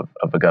 of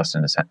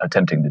Augustine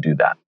attempting to do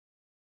that.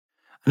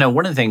 I know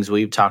one of the things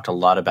we've talked a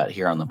lot about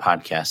here on the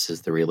podcast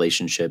is the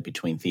relationship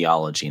between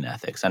theology and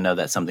ethics. I know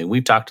that's something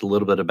we've talked a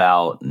little bit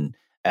about and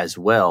as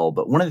well,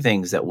 but one of the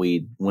things that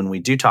when we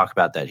do talk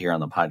about that here on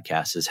the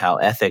podcast is how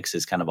ethics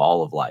is kind of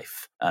all of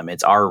life.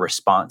 It's our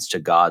response to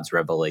God's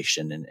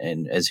revelation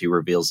and as he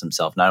reveals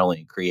himself, not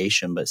only in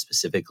creation, but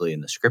specifically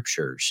in the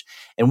scriptures.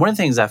 And one of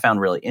the things I found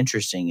really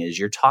interesting is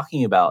you're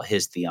talking about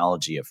his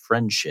theology of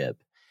friendship,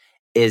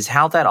 is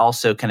how that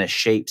also kind of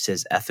shapes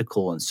his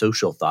ethical and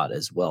social thought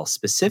as well,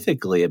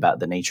 specifically about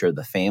the nature of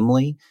the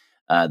family,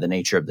 the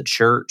nature of the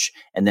church,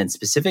 and then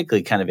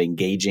specifically kind of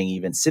engaging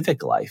even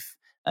civic life.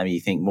 I mean,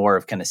 you think more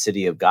of kind of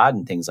city of God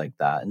and things like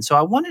that. And so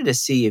I wanted to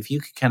see if you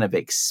could kind of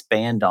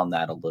expand on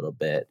that a little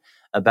bit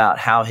about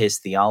how his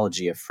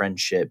theology of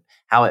friendship,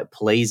 how it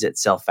plays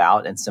itself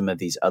out in some of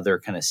these other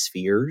kind of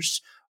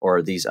spheres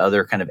or these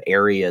other kind of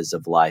areas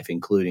of life,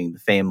 including the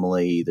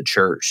family, the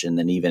church, and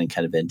then even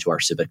kind of into our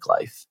civic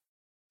life.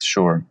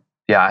 Sure.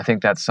 Yeah, I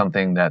think that's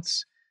something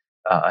that's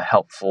a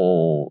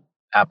helpful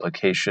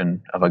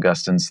application of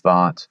Augustine's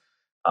thought.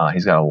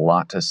 He's got a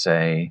lot to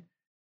say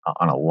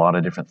on a lot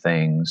of different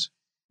things.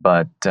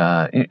 But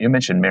you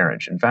mentioned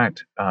marriage. In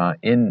fact,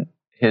 in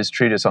his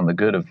treatise on the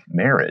good of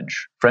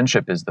marriage,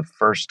 friendship is the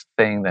first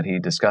thing that he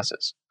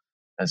discusses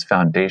as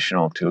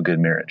foundational to a good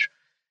marriage.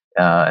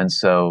 And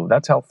so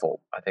that's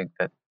helpful. I think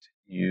that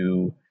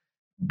you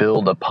must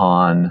build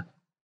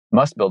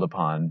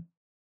upon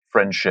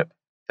friendship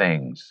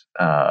things,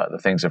 the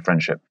things of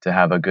friendship, to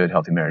have a good,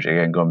 healthy marriage.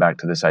 Again, going back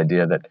to this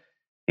idea that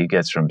he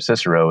gets from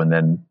Cicero and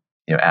then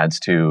adds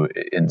to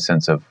in the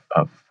sense of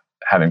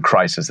having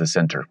Christ as the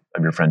center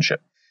of your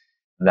friendship.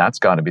 That's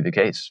got to be the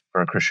case for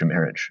a Christian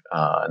marriage.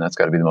 And that's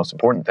got to be the most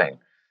important thing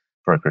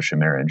for a Christian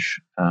marriage.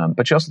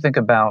 But you also think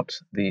about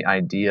the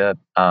idea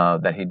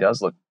that he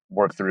does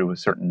work through with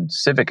certain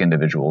civic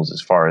individuals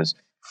as far as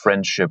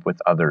friendship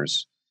with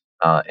others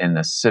in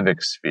the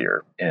civic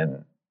sphere,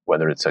 in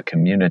whether it's a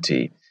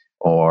community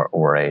or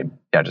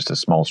just a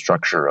small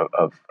structure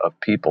of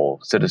people,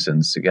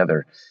 citizens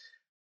together.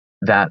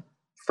 That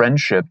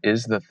friendship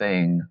is the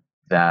thing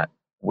that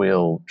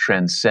will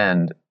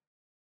transcend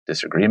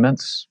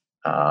disagreements,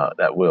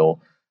 that will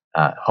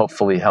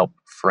hopefully help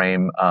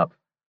frame up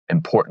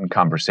important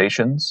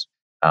conversations.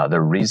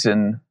 The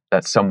reason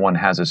that someone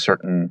has a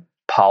certain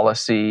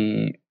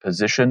policy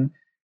position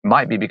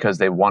might be because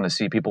they want to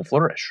see people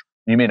flourish.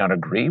 You may not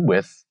agree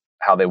with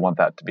how they want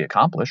that to be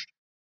accomplished,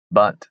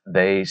 but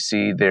they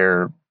see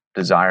their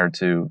desire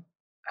to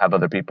have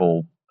other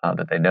people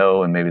that they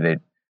know and maybe they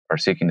are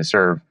seeking to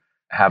serve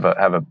have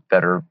a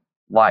better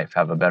life,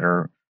 have a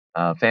better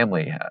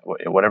family,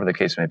 whatever the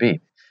case may be.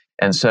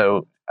 And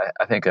so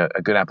I think a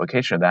good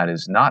application of that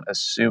is not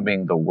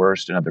assuming the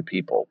worst in other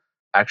people,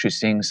 actually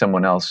seeing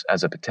someone else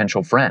as a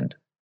potential friend.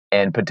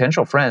 And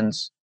potential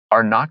friends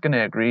are not going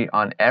to agree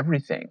on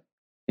everything.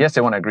 Yes,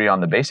 they want to agree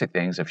on the basic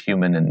things of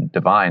human and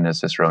divine, as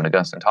Cicero and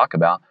Augustine talk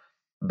about,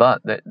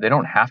 but they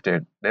don't have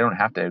to. They don't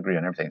have to agree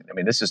on everything. I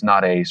mean, this is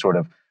not a sort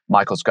of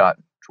Michael Scott,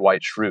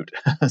 Dwight Schrute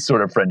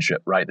sort of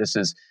friendship, right? This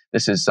is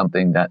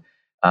something that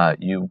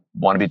you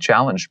want to be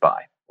challenged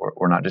by.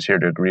 We're not just here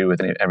to agree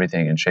with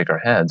everything and shake our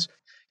heads.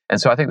 And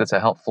so I think that's a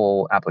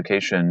helpful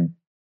application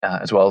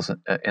as well as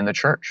in the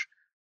church.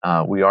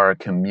 We are a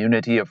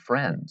community of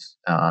friends,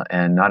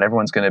 and not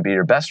everyone's going to be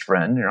your best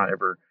friend. You're not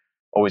ever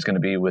always going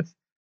to be with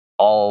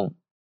all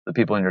the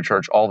people in your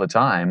church all the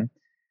time.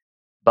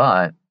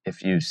 But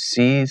if you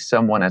see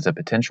someone as a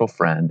potential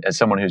friend, as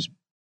someone who's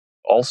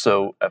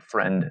also a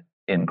friend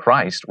in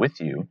Christ with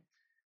you,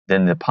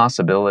 then the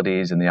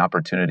possibilities and the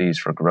opportunities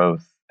for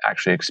growth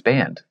actually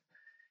expand.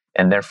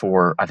 And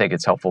therefore, I think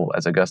it's helpful,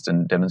 as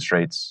Augustine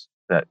demonstrates,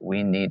 that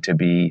we need to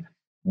be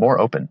more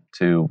open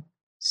to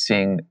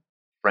seeing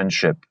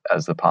friendship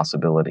as the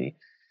possibility.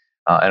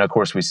 And of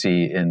course, we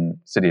see in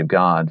City of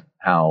God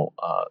how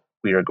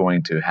we are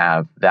going to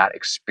have that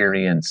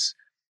experience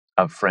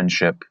of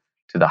friendship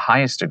to the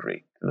highest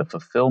degree, to the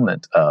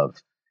fulfillment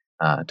of,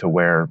 to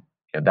where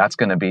that's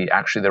going to be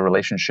actually the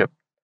relationship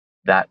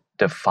that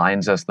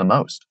defines us the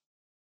most.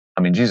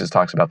 I mean, Jesus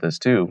talks about this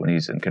too when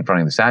he's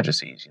confronting the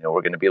Sadducees.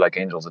 We're going to be like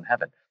angels in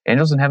heaven.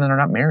 Angels in heaven are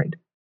not married.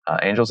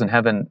 Angels in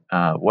heaven,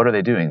 what are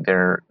they doing?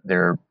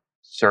 They're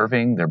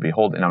serving, they're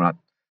beholding. I'm not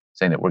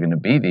saying that we're going to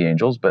be the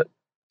angels, but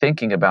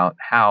thinking about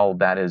how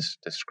that is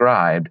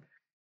described,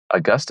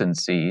 Augustine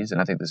sees,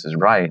 and I think this is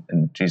right,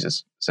 and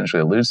Jesus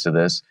essentially alludes to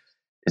this,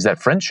 is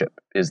that friendship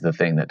is the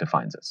thing that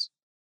defines us.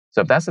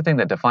 So if that's the thing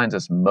that defines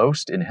us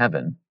most in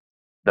heaven,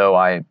 though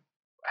I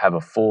have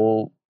a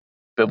full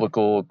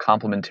biblical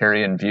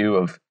complementarian view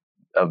of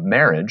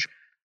marriage,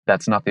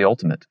 that's not the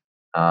ultimate.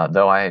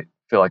 Though I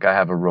feel like I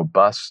have a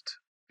robust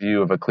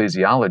view of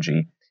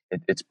ecclesiology,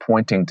 it's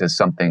pointing to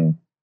something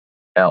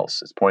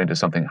else. It's pointing to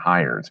something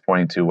higher. It's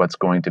pointing to what's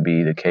going to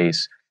be the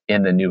case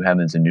in the new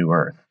heavens and new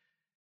earth.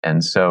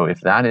 And so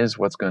if that is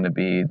what's going to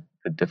be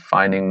the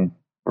defining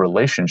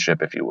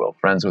relationship, if you will,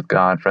 friends with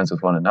God, friends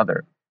with one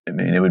another, I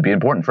mean, it would be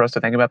important for us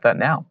to think about that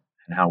now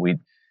and how we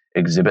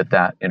exhibit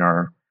that in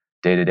our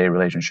day-to-day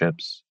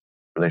relationships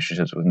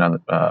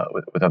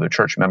with other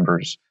church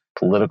members,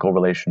 political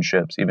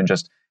relationships, even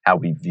just how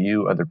we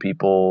view other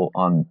people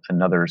on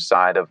another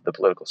side of the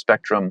political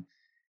spectrum.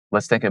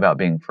 Let's think about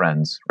being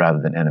friends rather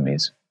than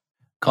enemies.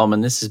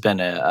 Coleman, this has been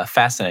a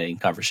fascinating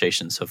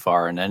conversation so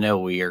far, and I know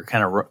we are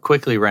kind of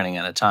quickly running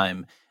out of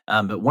time.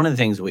 But one of the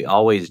things we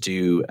always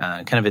do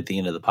kind of at the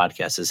end of the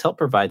podcast is help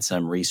provide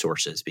some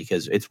resources,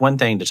 because it's one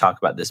thing to talk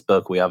about this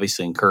book. We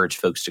obviously encourage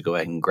folks to go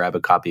ahead and grab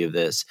a copy of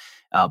this.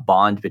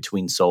 Bond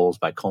Between Souls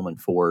by Coleman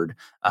Ford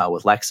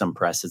with Lexham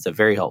Press. It's a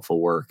very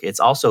helpful work. It's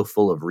also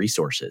full of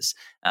resources.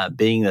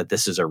 Being that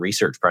this is a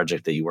research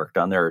project that you worked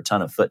on, there are a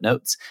ton of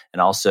footnotes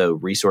and also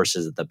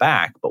resources at the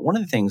back. But one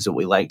of the things that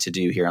we like to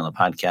do here on the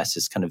podcast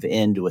is kind of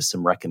end with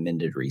some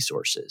recommended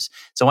resources.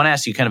 So I want to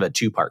ask you kind of a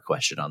two-part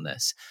question on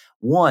this.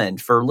 One,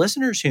 for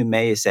listeners who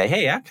may say,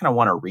 hey, I kind of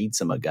want to read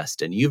some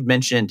Augustine. You've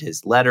mentioned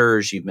his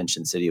letters, you've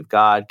mentioned City of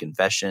God,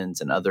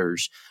 Confessions, and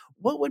others.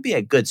 What would be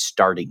a good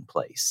starting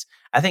place?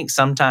 I think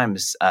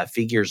sometimes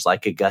figures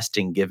like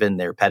Augustine, given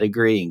their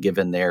pedigree and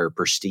given their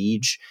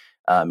prestige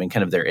and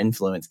kind of their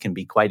influence, can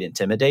be quite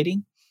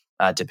intimidating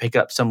to pick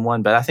up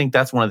someone. But I think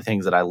that's one of the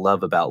things that I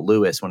love about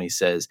Lewis when he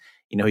says,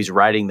 he's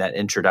writing that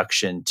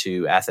introduction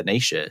to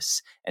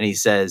Athanasius, and he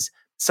says,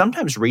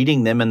 sometimes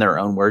reading them in their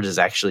own words is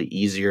actually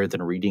easier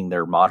than reading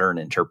their modern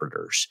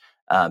interpreters.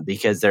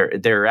 Because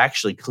they're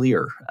actually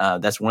clear.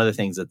 That's one of the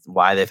things that's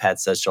why they've had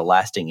such a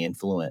lasting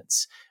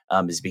influence,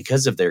 is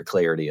because of their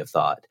clarity of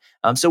thought.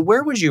 So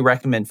where would you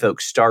recommend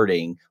folks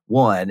starting,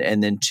 one?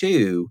 And then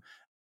two,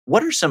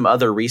 what are some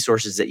other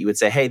resources that you would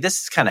say, hey,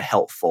 this is kind of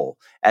helpful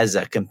as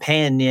a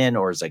companion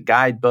or as a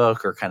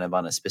guidebook or kind of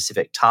on a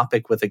specific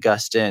topic with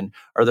Augustine?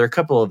 Are there a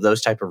couple of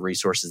those type of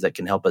resources that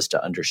can help us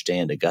to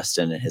understand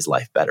Augustine and his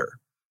life better?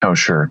 Oh,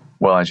 sure.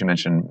 Well, as you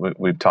mentioned,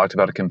 we've talked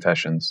about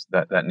Confessions.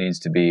 That needs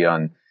to be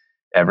on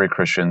every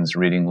Christian's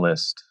reading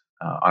list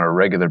on a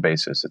regular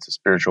basis. It's a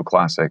spiritual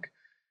classic.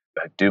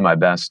 I do my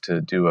best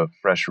to do a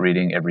fresh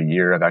reading every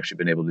year. I've actually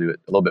been able to do it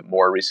a little bit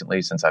more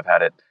recently since I've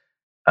had it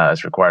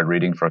as required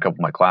reading for a couple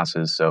of my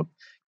classes. So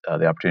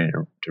the opportunity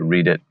to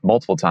read it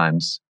multiple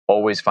times,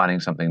 always finding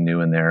something new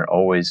in there,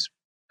 always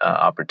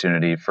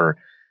opportunity for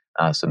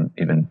some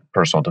even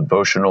personal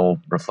devotional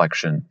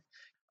reflection.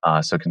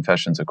 So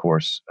Confessions, of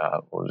course,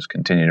 we'll just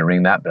continue to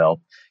ring that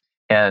bell.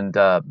 And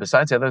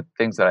besides the other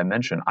things that I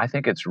mentioned, I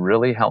think it's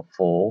really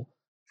helpful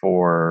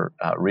for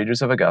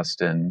readers of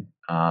Augustine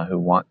who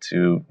want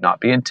to not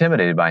be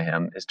intimidated by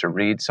him is to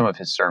read some of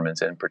his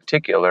sermons. And in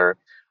particular,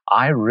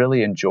 I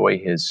really enjoy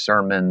his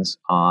sermons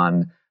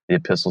on the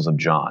epistles of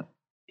John.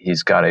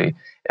 He's got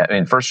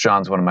First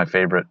John's one of my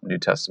favorite New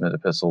Testament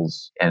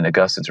epistles, and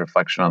Augustine's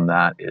reflection on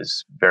that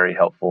is very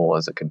helpful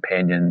as a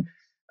companion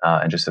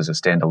and just as a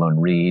standalone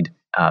read.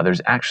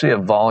 There's actually a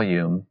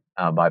volume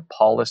by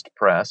Paulist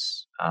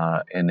Press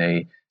in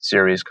a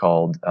series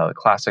called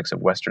Classics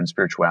of Western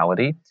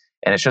Spirituality.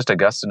 And it's just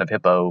Augustine of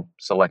Hippo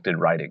selected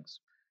writings.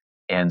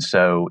 And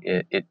so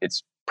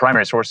it's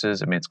primary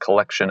sources. It's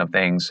collection of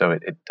things. So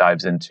it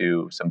dives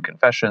into some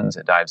confessions.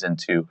 It dives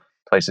into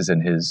places in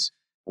his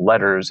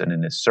letters and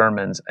in his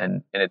sermons.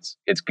 And it's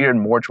geared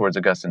more towards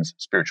Augustine's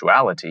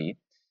spirituality.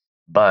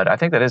 But I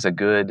think that is a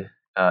good,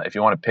 if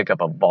you want to pick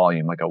up a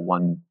volume, like a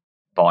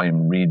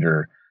one-volume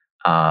reader,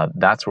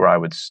 that's where I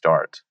would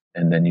start.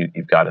 And then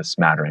you've got a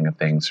smattering of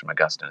things from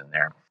Augustine in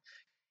there.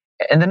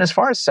 And then as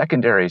far as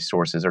secondary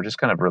sources or just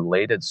kind of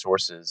related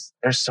sources,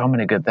 there's so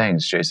many good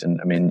things, Jason.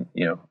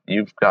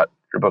 You've got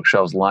your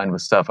bookshelves lined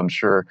with stuff. I'm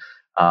sure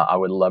I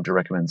would love to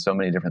recommend so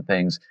many different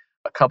things.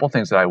 A couple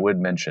things that I would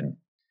mention.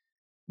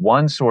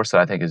 One source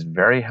that I think is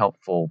very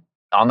helpful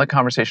on the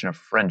conversation of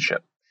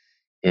friendship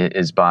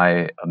is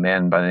by a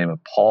man by the name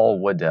of Paul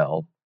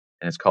Waddell,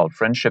 and it's called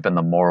Friendship and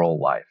the Moral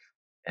Life.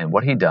 And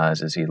what he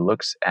does is he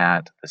looks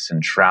at the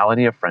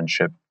centrality of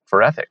friendship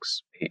for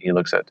ethics. He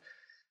looks at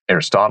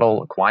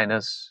Aristotle,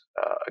 Aquinas,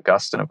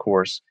 Augustine, of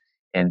course,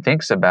 and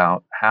thinks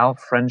about how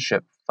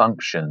friendship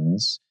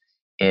functions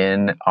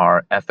in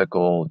our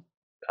ethical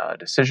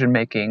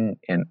decision-making,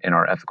 in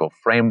our ethical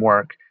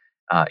framework,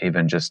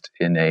 even just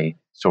in a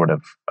sort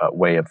of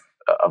way of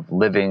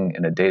living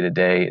in a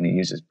day-to-day. And he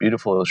uses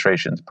beautiful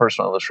illustrations,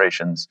 personal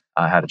illustrations.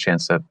 I had a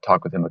chance to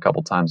talk with him a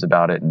couple times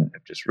about it and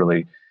have just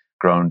really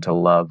grown to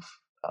love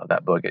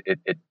that book.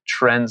 It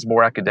trends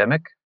more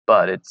academic,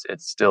 but it's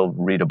still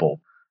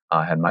readable.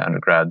 I had my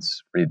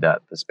undergrads read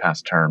that this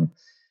past term.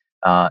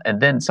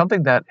 And then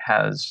something that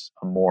has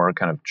a more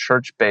kind of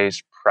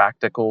church-based,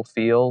 practical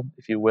feel,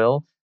 if you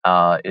will,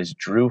 is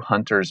Drew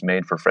Hunter's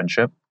Made for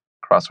Friendship.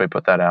 Crossway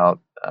put that out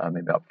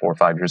maybe about 4 or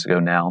 5 years ago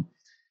now,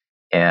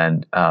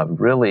 and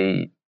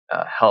really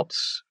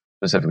helps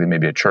specifically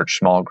maybe a church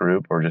small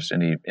group or just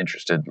any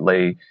interested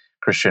lay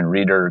Christian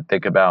reader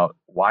think about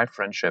why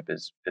friendship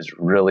is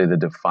really the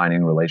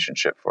defining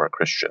relationship for a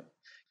Christian,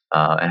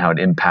 and how it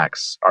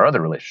impacts our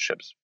other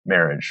relationships,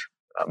 marriage,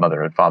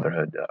 motherhood,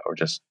 fatherhood, or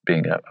just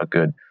being a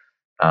good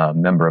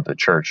member of the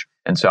church.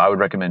 And so I would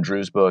recommend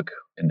Drew's book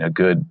and a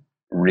good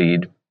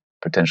read,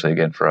 potentially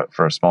again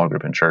for a small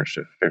group in church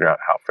to figure out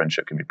how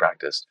friendship can be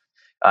practiced.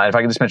 If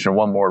I can just mention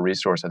one more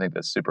resource, I think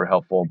that's super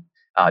helpful,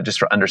 just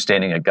for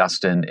understanding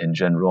Augustine in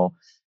general.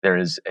 There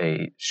is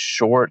a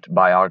short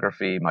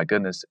biography. My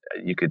goodness,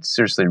 you could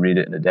seriously read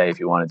it in a day if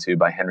you wanted to,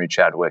 by Henry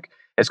Chadwick.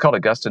 It's called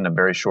Augustine, A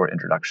Very Short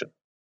Introduction.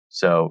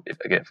 So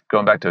again,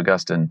 going back to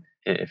Augustine,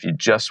 if you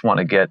just want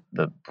to get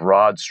the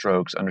broad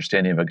strokes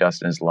understanding of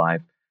Augustine's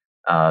life,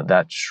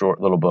 that short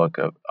little book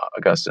of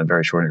Augustine, A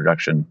Very Short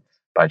Introduction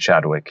by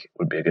Chadwick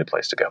would be a good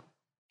place to go.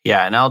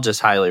 Yeah, and I'll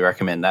just highly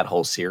recommend that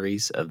whole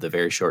series of the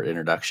Very Short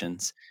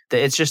Introductions.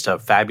 It's just a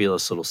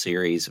fabulous little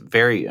series.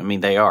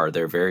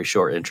 They're very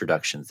short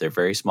introductions. They're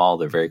very small,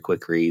 they're very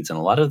quick reads, and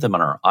a lot of them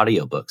are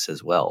audiobooks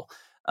as well.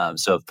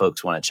 So if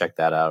folks want to check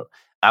that out.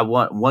 I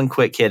want one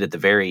quick hit at the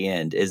very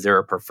end. Is there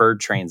a preferred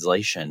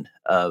translation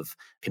of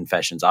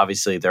Confessions?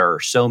 Obviously, there are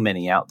so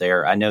many out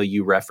there. I know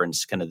you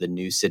referenced kind of the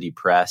New City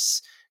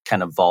Press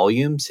kind of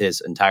volumes,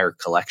 his entire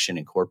collection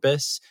and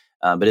corpus.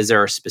 But is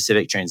there a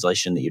specific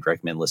translation that you'd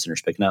recommend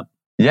listeners picking up?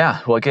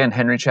 Yeah. Well, again,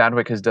 Henry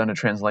Chadwick has done a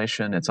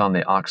translation. It's on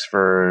the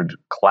Oxford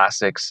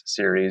Classics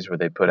series where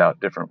they put out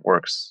different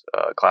works,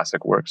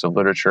 classic works of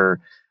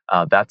literature.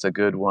 That's a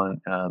good one,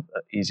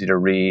 easy to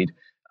read.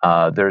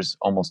 There's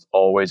almost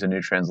always a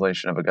new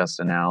translation of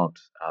Augustine out.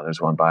 There's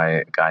one by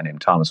a guy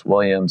named Thomas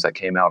Williams that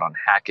came out on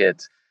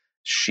Hackett.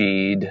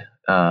 Sheed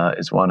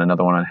is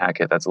another one on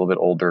Hackett that's a little bit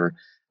older.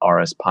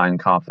 R.S.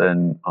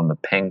 Pinecoffin on the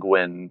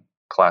Penguin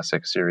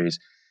Classic series.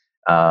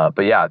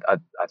 But yeah, I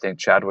think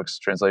Chadwick's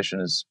translation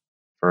is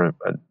for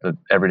the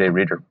everyday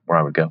reader where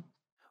I would go.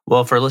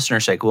 Well, for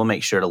listeners' sake, we'll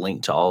make sure to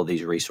link to all of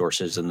these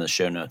resources in the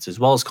show notes, as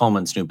well as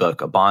Coleman's new book,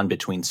 A Bond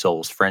Between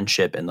Souls,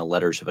 Friendship and the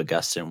Letters of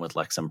Augustine with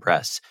Lexham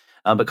Press.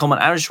 But Coleman,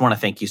 I just want to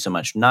thank you so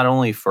much, not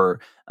only for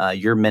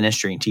your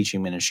ministry and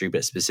teaching ministry,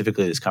 but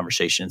specifically this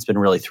conversation. It's been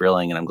really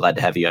thrilling, and I'm glad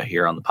to have you out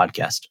here on the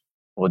podcast.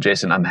 Well,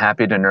 Jason, I'm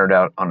happy to nerd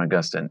out on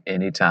Augustine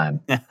anytime.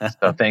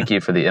 So thank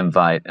you for the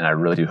invite, and I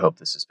really do hope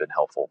this has been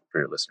helpful for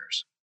your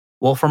listeners.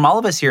 Well, from all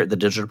of us here at the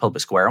Digital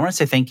Public Square, I want to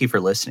say thank you for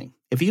listening.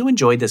 If you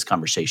enjoyed this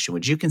conversation,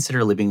 would you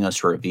consider leaving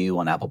us a review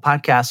on Apple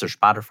Podcasts or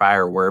Spotify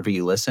or wherever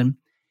you listen?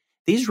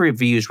 These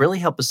reviews really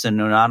help us to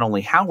know not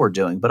only how we're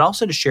doing, but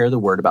also to share the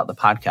word about the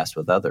podcast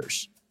with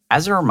others.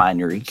 As a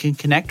reminder, you can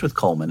connect with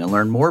Coleman and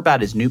learn more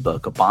about his new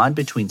book, A Bond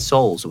Between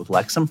Souls with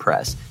Lexham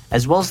Press,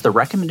 as well as the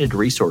recommended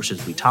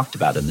resources we talked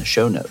about in the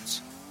show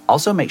notes.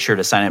 Also, make sure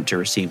to sign up to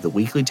receive the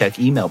weekly tech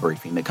email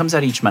briefing that comes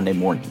out each Monday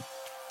morning.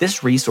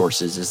 This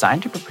resource is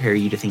designed to prepare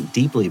you to think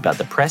deeply about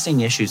the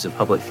pressing issues of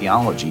public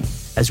theology,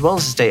 as well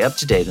as to stay up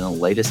to date on the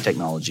layest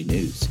technology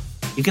news.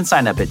 You can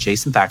sign up at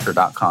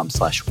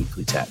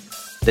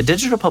jasonthacker.com/weeklytech. The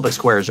Digital Public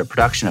Square is a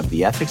production of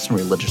the Ethics and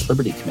Religious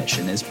Liberty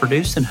Commission and is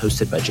produced and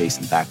hosted by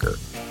Jason Thacker.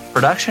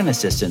 Production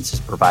assistance is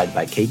provided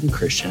by Caden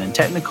Christian and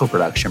technical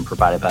production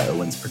provided by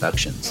Owens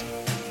Productions.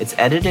 It's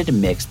edited and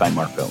mixed by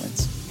Mark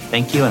Owens.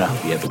 Thank you, and I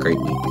hope you have a great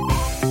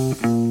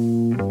week.